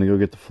macemen to go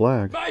get the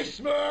flag.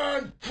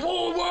 Maceman,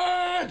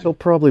 forward! He'll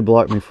probably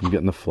block me from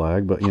getting the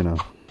flag, but you know.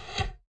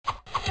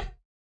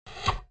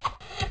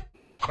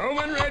 Home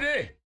and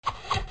ready!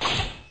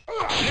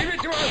 Leave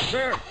it to us,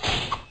 sir!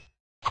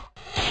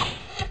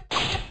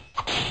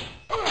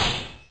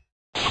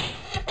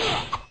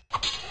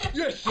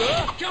 Yes,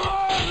 sir! Come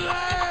on,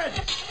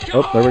 lads!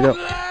 Come Oh, there we go. on,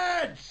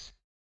 lads!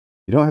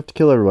 You don't have to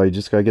kill everybody, you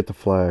just gotta get the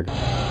flag.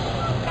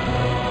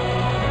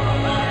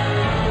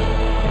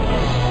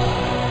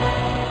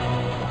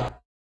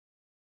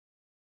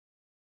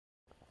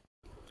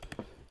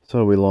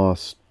 So we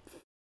lost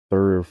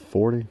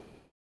 40?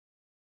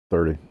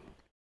 30.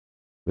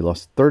 We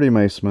lost 30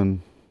 macemen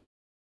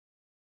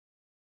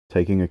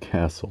taking a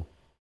castle.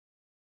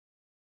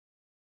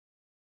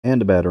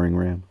 And a battering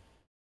ram.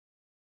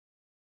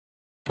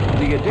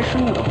 the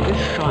addition of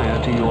this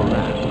shire to your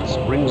lands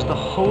brings the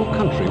whole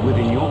country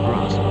within your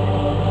grasp.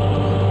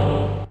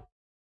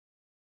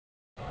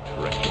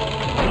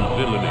 And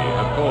villainy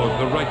have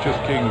caused the righteous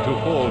king to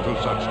fall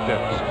to such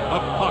depths. A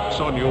pox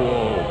on you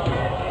all!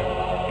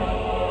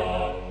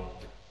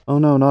 Oh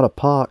no, not a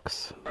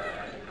pox.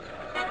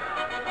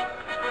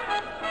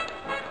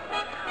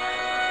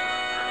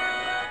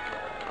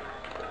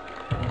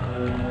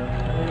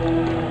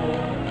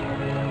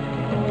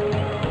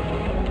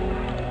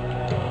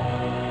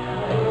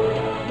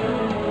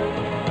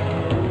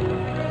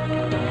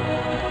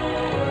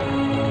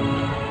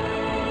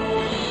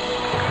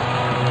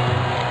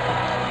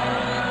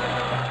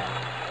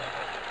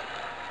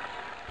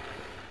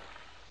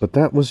 But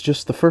that was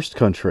just the first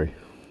country.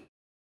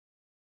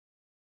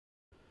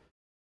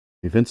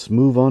 Events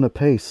move on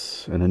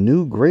apace, and a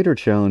new, greater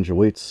challenge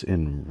awaits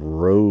in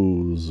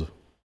Rose.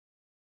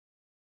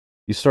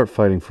 You start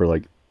fighting for,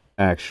 like,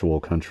 actual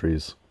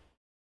countries.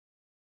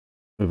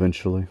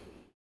 Eventually.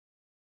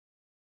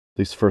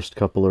 These first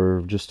couple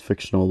are just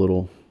fictional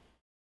little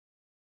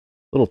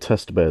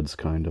test beds,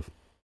 kind of.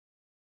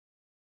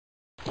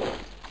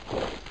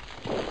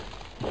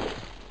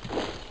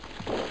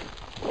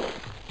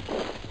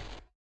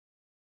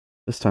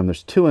 This time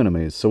there's 2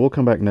 enemies, so we'll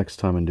come back next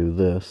time and do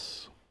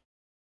this.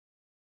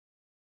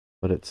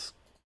 But it's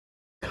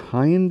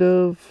kind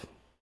of...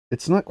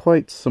 It's not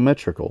quite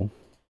symmetrical,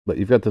 but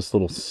you've got this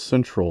little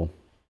central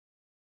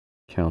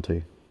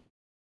county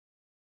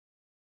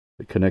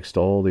that connects to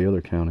all the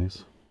other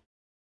counties.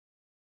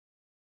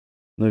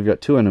 And we've got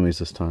 2 enemies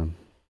this time.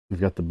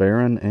 We've got the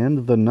Baron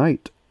and the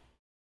Knight.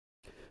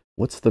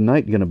 What's the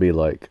Knight going to be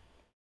like?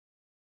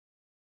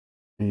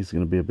 He's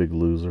going to be a big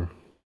loser.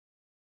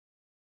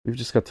 We've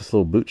just got this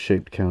little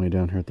boot-shaped county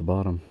down here at the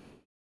bottom.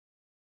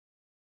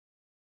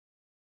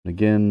 And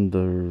again,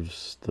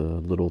 there's the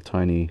little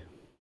tiny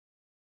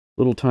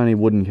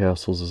wooden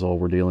castles is all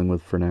we're dealing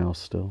with for now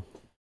still.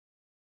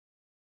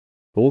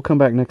 But we'll come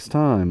back next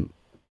time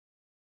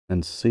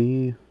and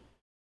see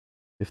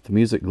if the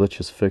music glitch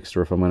is fixed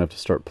or if I might have to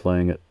start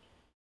playing it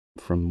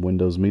from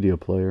Windows Media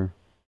Player.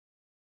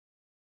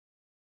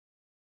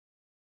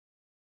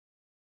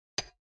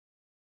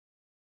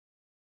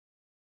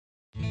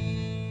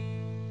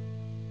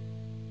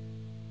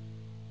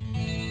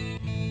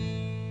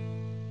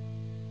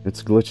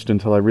 It's glitched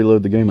until I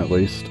reload the game at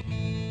least.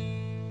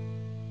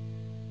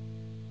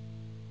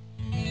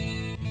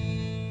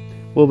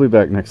 We'll be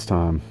back next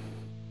time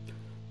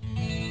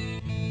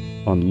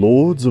on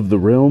Lords of the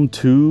Realm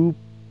 2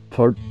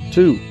 Part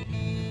 2.